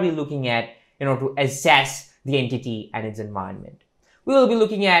exactly are we looking at in order to assess the entity and its environment? We will be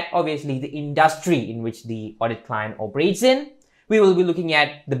looking at, obviously, the industry in which the audit client operates in. We will be looking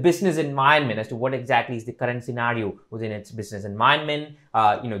at the business environment as to what exactly is the current scenario within its business environment,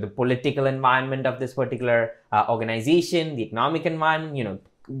 the political environment of this particular organization, the economic environment,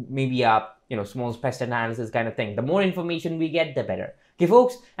 maybe a small pest analysis kind of thing. The more information we get, the better. Okay,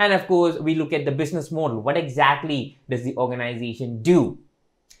 folks? And of course, we look at the business model. What exactly does the organization do?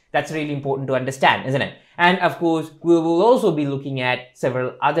 That's really important to understand, isn't it? And of course, we will also be looking at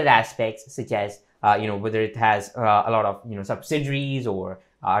several other aspects, such as, whether it has a lot of, subsidiaries, or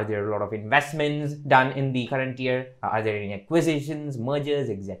are there a lot of investments done in the current year? Are there any acquisitions, mergers,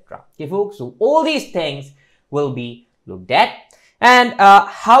 etc. Okay, folks? So all these things will be looked at. And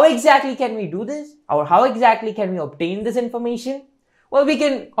how exactly can we do this? Or how exactly can we obtain this information? Well, we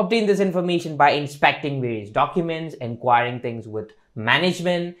can obtain this information by inspecting various documents, inquiring things with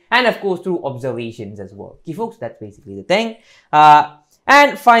management, and of course through observations as well. Okay, folks, that's basically the thing.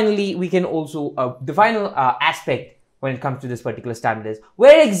 And finally, we can also, the final aspect when it comes to this particular standard is,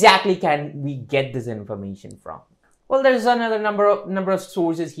 where exactly can we get this information from? Well, there's another number of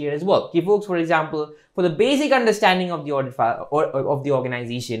sources here as well. Okay, folks, for example, for the basic understanding of the audit file or of the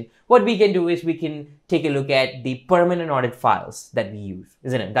organization, what we can do is we can take a look at the permanent audit files that we use,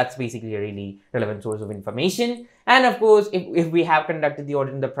 isn't it? That's basically a really relevant source of information. And of course, if we have conducted the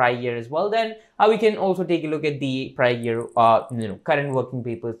audit in the prior year as well, then we can also take a look at the prior year, current working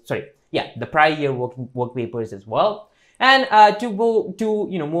papers. The prior year work papers as well. And to go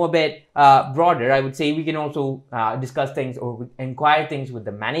to more a bit broader, I would say we can also discuss things or inquire things with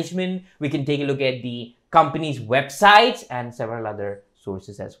the management. We can take a look at the company's websites and several other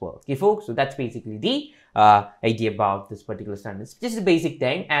sources as well. Okay, folks. So that's basically the idea about this particular standard. It's just a basic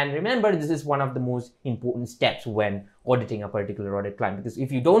thing. And remember, this is one of the most important steps when auditing a particular audit client, because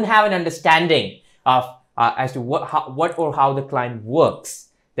if you don't have an understanding of as to what or how the client works,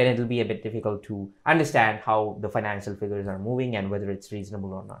 then it will be a bit difficult to understand how the financial figures are moving and whether it's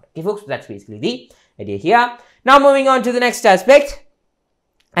reasonable or not. Okay, folks, that's basically the idea here. Now moving on to the next aspect,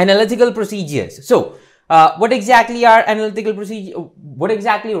 analytical procedures. So what exactly are analytical procedures? What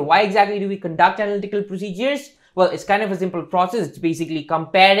exactly or why exactly do we conduct analytical procedures? Well, it's kind of a simple process. It's basically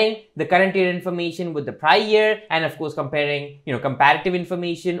comparing the current year information with the prior year, and of course comparing, comparative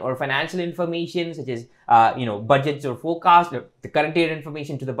information or financial information such as, budgets or forecasts, the current year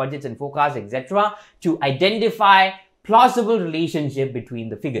information to the budgets and forecasts, etc., to identify plausible relationship between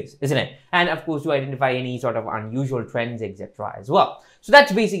the figures, isn't it? And of course to identify any sort of unusual trends, etc. as well. So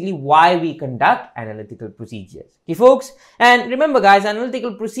that's basically why we conduct analytical procedures. Okay, folks? And remember, guys,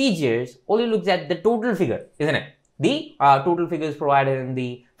 analytical procedures only looks at the total figure, isn't it? The total figures provided in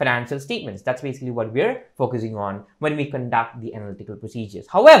the financial statements. That's basically what we're focusing on when we conduct the analytical procedures.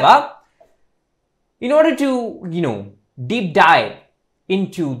 However, in order to, deep dive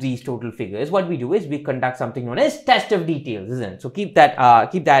into these total figures, what we do is we conduct something known as test of details, isn't it? So keep that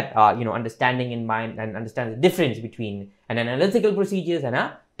understanding in mind and understand the difference between an analytical procedures and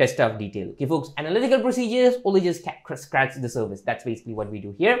a test of detail. Okay, folks, analytical procedures only just scratch the surface. That's basically what we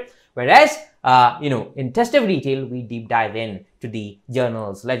do here. Whereas, in test of detail, we deep dive in to the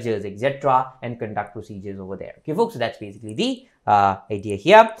journals, ledgers, etc., and conduct procedures over there. Okay, folks, so that's basically the idea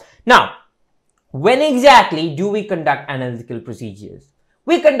here. Now, when exactly do we conduct analytical procedures?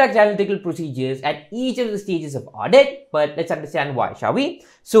 We conduct analytical procedures at each of the stages of audit, but let's understand why, shall we?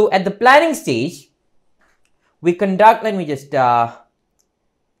 So at the planning stage, we conduct, let me just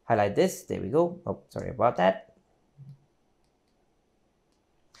highlight this. There we go. Oh, sorry about that.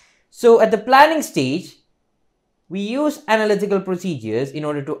 So at the planning stage, we use analytical procedures in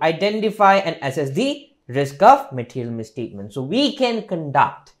order to identify and assess the risk of material misstatement. So we can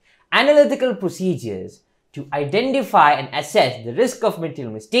conduct analytical procedures to identify and assess the risk of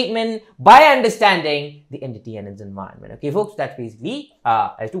material misstatement by understanding the entity and its environment. Okay, folks, that's basically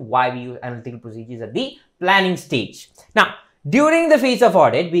as to why we use analytical procedures at the planning stage. Now, during the phase of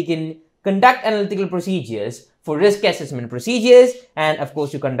audit, we can conduct analytical procedures for risk assessment procedures and, of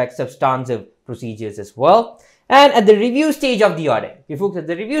course, to conduct substantive procedures as well. And at the review stage of the audit, okay, folks, at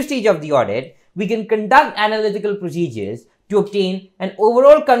the review stage of the audit, we can conduct analytical procedures to obtain an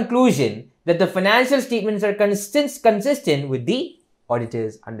overall conclusion that the financial statements are consistent with the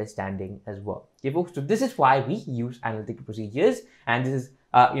auditor's understanding as well. Okay, folks, so this is why we use analytical procedures, and this is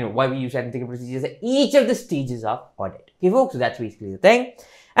why we use analytical procedures at each of the stages of audit. Okay, folks, so that's basically the thing.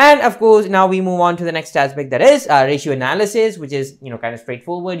 And of course, now we move on to the next aspect, that is ratio analysis, which is kind of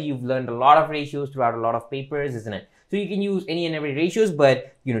straightforward. You've learned a lot of ratios throughout a lot of papers, isn't it? So you can use any and every ratios,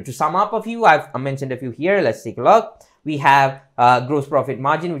 but to sum up a few, I've mentioned a few here. Let's take a look. We have gross profit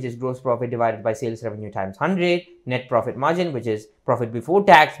margin, which is gross profit divided by sales revenue times 100. Net profit margin, which is profit before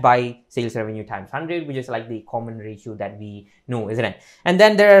tax by sales revenue times 100, which is like the common ratio that we know, isn't it? And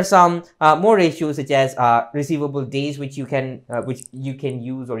then there are some more ratios, such as receivable days, which you can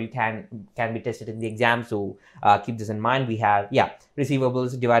use, or you can be tested in the exam. So keep this in mind. We have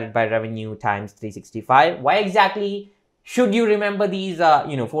receivables divided by revenue times 365. Why exactly should you remember these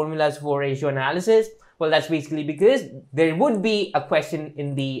formulas for ratio analysis? Well, that's basically because there would be a question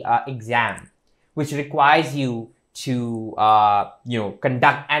in the exam which requires you to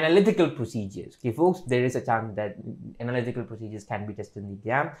conduct analytical procedures. Okay, folks, there is a chance that analytical procedures can be tested in the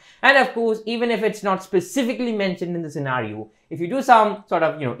exam. And of course, even if it's not specifically mentioned in the scenario, if you do some sort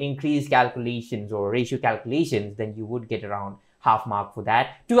of increased calculations or ratio calculations, then you would get around half mark for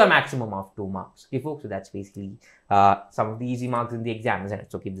that to a maximum of 2 marks. Okay, folks, so that's basically some of the easy marks in the exam, isn't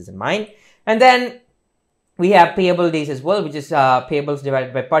it? So keep this in mind. And then we have payable days as well, which is payables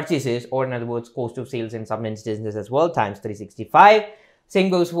divided by purchases, or in other words, cost of sales in some instances as well, times 365.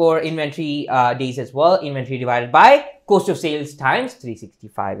 Same goes for inventory days as well. Inventory divided by cost of sales times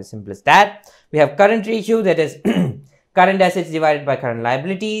 365, as simple as that. We have current ratio, that is current assets divided by current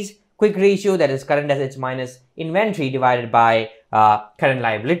liabilities. Quick ratio, that is current assets minus inventory divided by current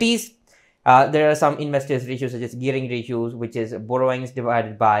liabilities. There are some investors ratios, such as gearing ratios, which is borrowings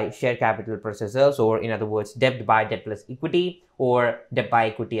divided by share capital plus reserves, or in other words, debt by debt plus equity, or debt by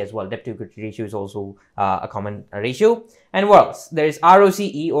equity as well. Debt to equity ratio is also a common ratio. And what else? There is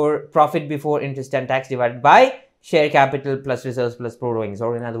ROCE, or profit before interest and tax, divided by share capital plus reserves plus borrowings,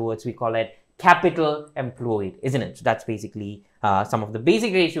 or in other words, we call it capital employed, isn't it? So that's basically some of the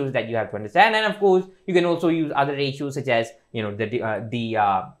basic ratios that you have to understand. And of course, you can also use other ratios, such as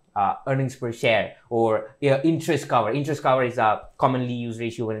the earnings per share, or interest cover. Interest cover is a commonly used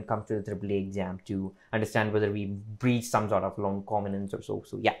ratio when it comes to the AAA exam to understand whether we breach some sort of loan covenants or so.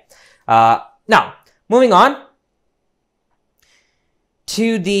 So yeah. Now, moving on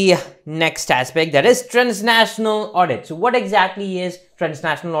to the next aspect, that is transnational audit. So what exactly is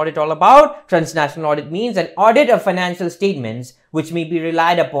transnational audit all about? Transnational audit means an audit of financial statements which may be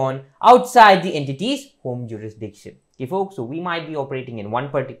relied upon outside the entity's home jurisdiction. Okay, folks, so we might be operating in one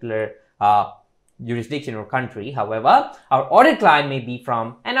particular jurisdiction or country. However, our audit client may be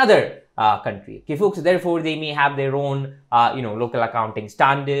from another country. Okay, folks, so therefore they may have their own local accounting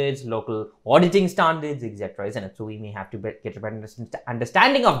standards, local auditing standards, etc., isn't it? So we may have to get a better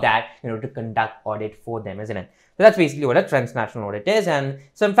understanding of that to conduct audit for them, isn't it? So that's basically what a transnational audit is. And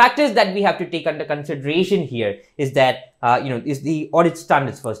some factors that we have to take under consideration here is that is the audit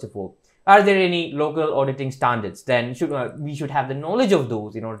standards. First of all, are there any local auditing standards? Then we should have the knowledge of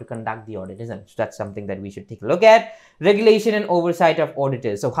those in order to conduct the audit, isn't it? So that's something that we should take a look at. Regulation and oversight of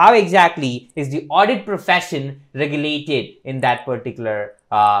auditors. So how exactly is the audit profession regulated in that particular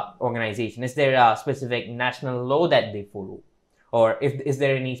organization? Is there a specific national law that they follow? Or is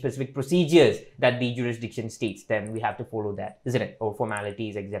there any specific procedures that the jurisdiction states? Then we have to follow that, isn't it? Or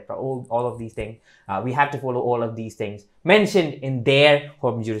formalities, etc. All of these things. We have to follow all of these things mentioned in their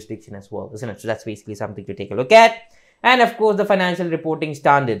home jurisdiction as well, isn't it? So that's basically something to take a look at. And of course, the financial reporting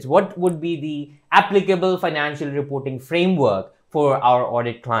standards. What would be the applicable financial reporting framework for our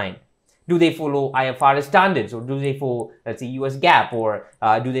audit client? Do they follow IFRS standards, or do they follow, let's say, US GAAP, or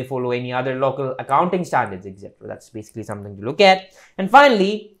do they follow any other local accounting standards, etc.? That's basically something to look at. And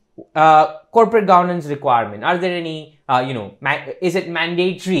finally, corporate governance requirement. Are there any, is it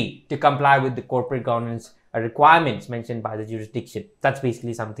mandatory to comply with the corporate governance requirements mentioned by the jurisdiction? That's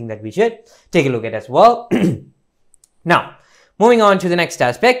basically something that we should take a look at as well. Now, moving on to the next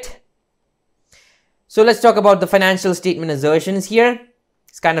aspect. So let's talk about the financial statement assertions here.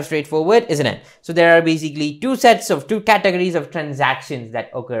 It's kind of straightforward, isn't it? So there are basically two categories of transactions that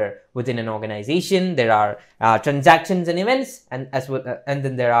occur within an organization. There are transactions and events, and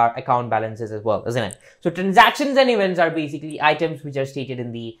then there are account balances as well, isn't it? So transactions and events are basically items which are stated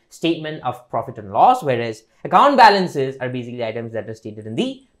in the statement of profit and loss, whereas account balances are basically items that are stated in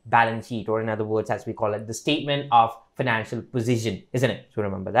the balance sheet, or in other words, as we call it, the statement of financial position, isn't it? So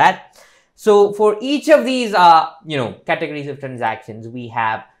remember that. So for each of these, categories of transactions, we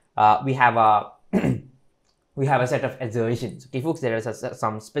have a set of assertions. Okay, folks, there are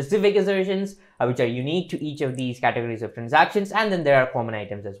some specific assertions which are unique to each of these categories of transactions, and then there are common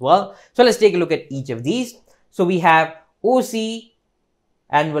items as well. So let's take a look at each of these. So we have OC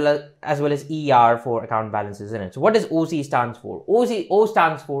as well as ER for account balances in it. So what does OC stands for? O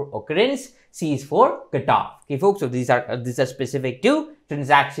stands for occurrence, C is for cutoff. Okay, folks. So these are specific to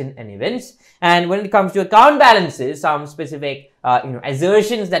transaction and events. And when it comes to account balances, some specific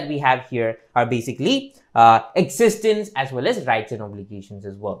assertions that we have here are basically existence as well as rights and obligations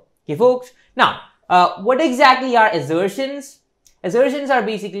as well. Okay, folks. Now, what exactly are assertions? Assertions are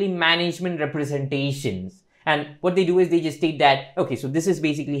basically management representations. And what they do is they just state that, okay, so this is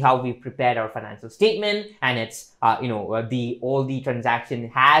basically how we prepared our financial statement, and it's, all the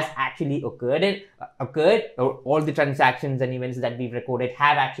transaction has actually occurred, or all the transactions and events that we've recorded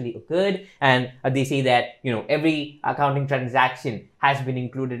have actually occurred. And they say that, every accounting transaction has been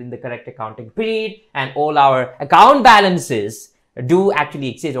included in the correct accounting period, and all our account balances do actually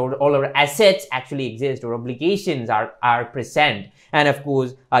exist, or all our assets actually exist, or obligations are present. And of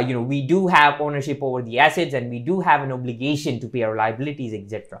course, we do have ownership over the assets, and we do have an obligation to pay our liabilities,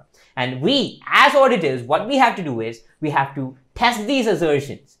 etc. And we, as auditors, what we have to do is we have to test these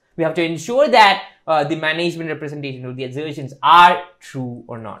assertions. We have to ensure that the management representation or the assertions are true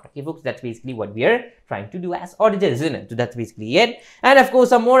or not. Okay, folks, that's basically what we are trying to do as auditors, isn't it? So that's basically it. And of course,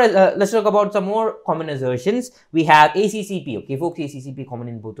 some more. Let's talk about some more common assertions. We have ACCP. Okay, folks, ACCP common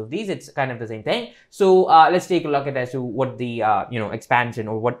in both of these. It's kind of the same thing. So let's take a look at as to what the expansion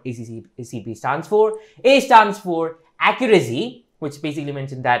or what ACCP stands for. A stands for accuracy, which basically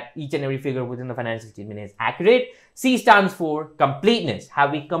mentions that each and every figure within the financial statement is accurate. C stands for completeness.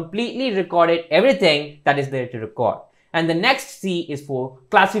 Have we completely recorded everything that is there to record? And the next C is for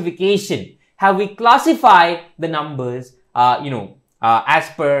classification. Have we classified the numbers, as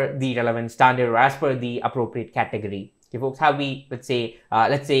per the relevant standard or as per the appropriate category? Okay, folks, have we,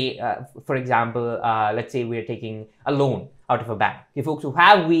 for example, let's say we're taking a loan out of a bank. Okay, folks, so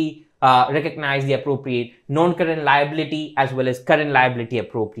have we recognize the appropriate non-current liability as well as current liability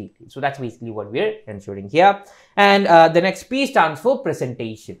appropriately? So that's basically what we're ensuring here. And the next P stands for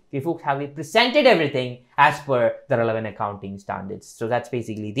presentation. Okay, folks, have we presented everything as per the relevant accounting standards? So that's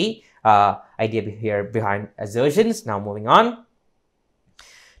basically the idea here behind assertions. Now moving on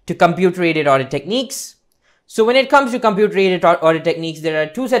to computer-aided audit techniques. So when it comes to computer-aided audit techniques, there are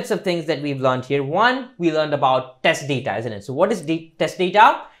two sets of things that we've learned here. One, we learned about test data, isn't it? So what is test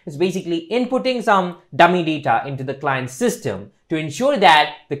data? It's basically inputting some dummy data into the client's system to ensure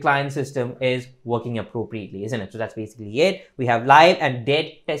that the client system is working appropriately, isn't it? So that's basically it. We have live and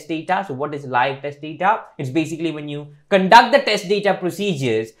dead test data. So what is live test data? It's basically when you conduct the test data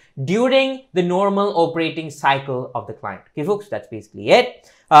procedures during the normal operating cycle of the client. Okay, folks, that's basically it.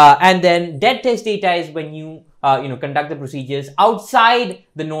 And then dead test data is when you conduct the procedures outside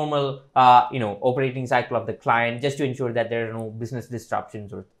the normal operating cycle of the client, just to ensure that there are no business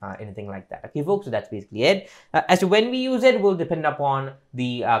disruptions or anything like that. Okay, folks, so that's basically it. As to when we use it will depend upon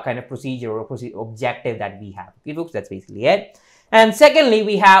the kind of procedure or objective that we have. Okay, folks, that's basically it. And secondly,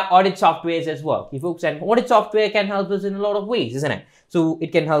 we have audit softwares as well. Okay, folks, and audit software can help us in a lot of ways, isn't it? So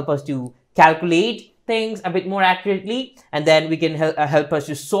it can help us to calculate things a bit more accurately, and then we can help us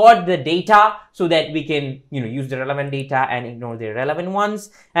to sort the data so that we can use the relevant data and ignore the irrelevant ones,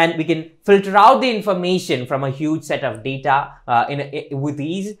 and we can filter out the information from a huge set of data with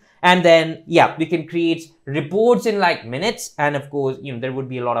ease. And then we can create reports in like minutes, and of course there would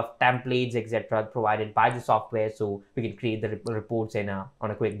be a lot of templates, etc., provided by the software, so we can create the reports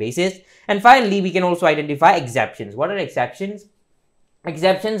on a quick basis. And finally, we can also identify exceptions. What are exceptions?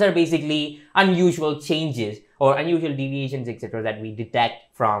 Exceptions are basically unusual changes or unusual deviations, etc., that we detect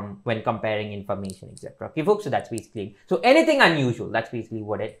from when comparing information, etc. Okay, folks. So that's basically, so anything unusual. That's basically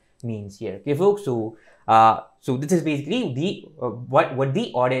what it means here. Okay, folks. So so this is basically the what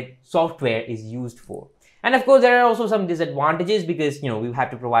the audit software is used for. And of course, there are also some disadvantages because, we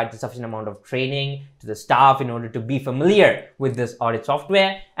have to provide the sufficient amount of training to the staff in order to be familiar with this audit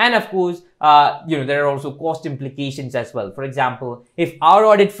software. And of course, there are also cost implications as well. For example, if our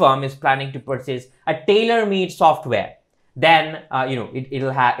audit firm is planning to purchase a tailor-made software, then,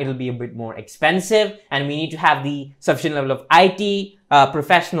 it'll be a bit more expensive, and we need to have the sufficient level of IT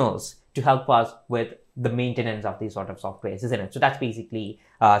professionals to help us with the maintenance of these sort of softwares, isn't it? So that's basically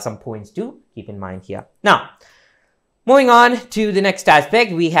some points to keep in mind here. Now, moving on to the next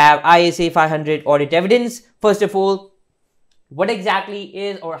aspect, we have ISA 500 audit evidence. First of all, what exactly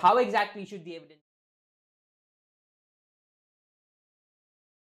is, or how exactly should the evidence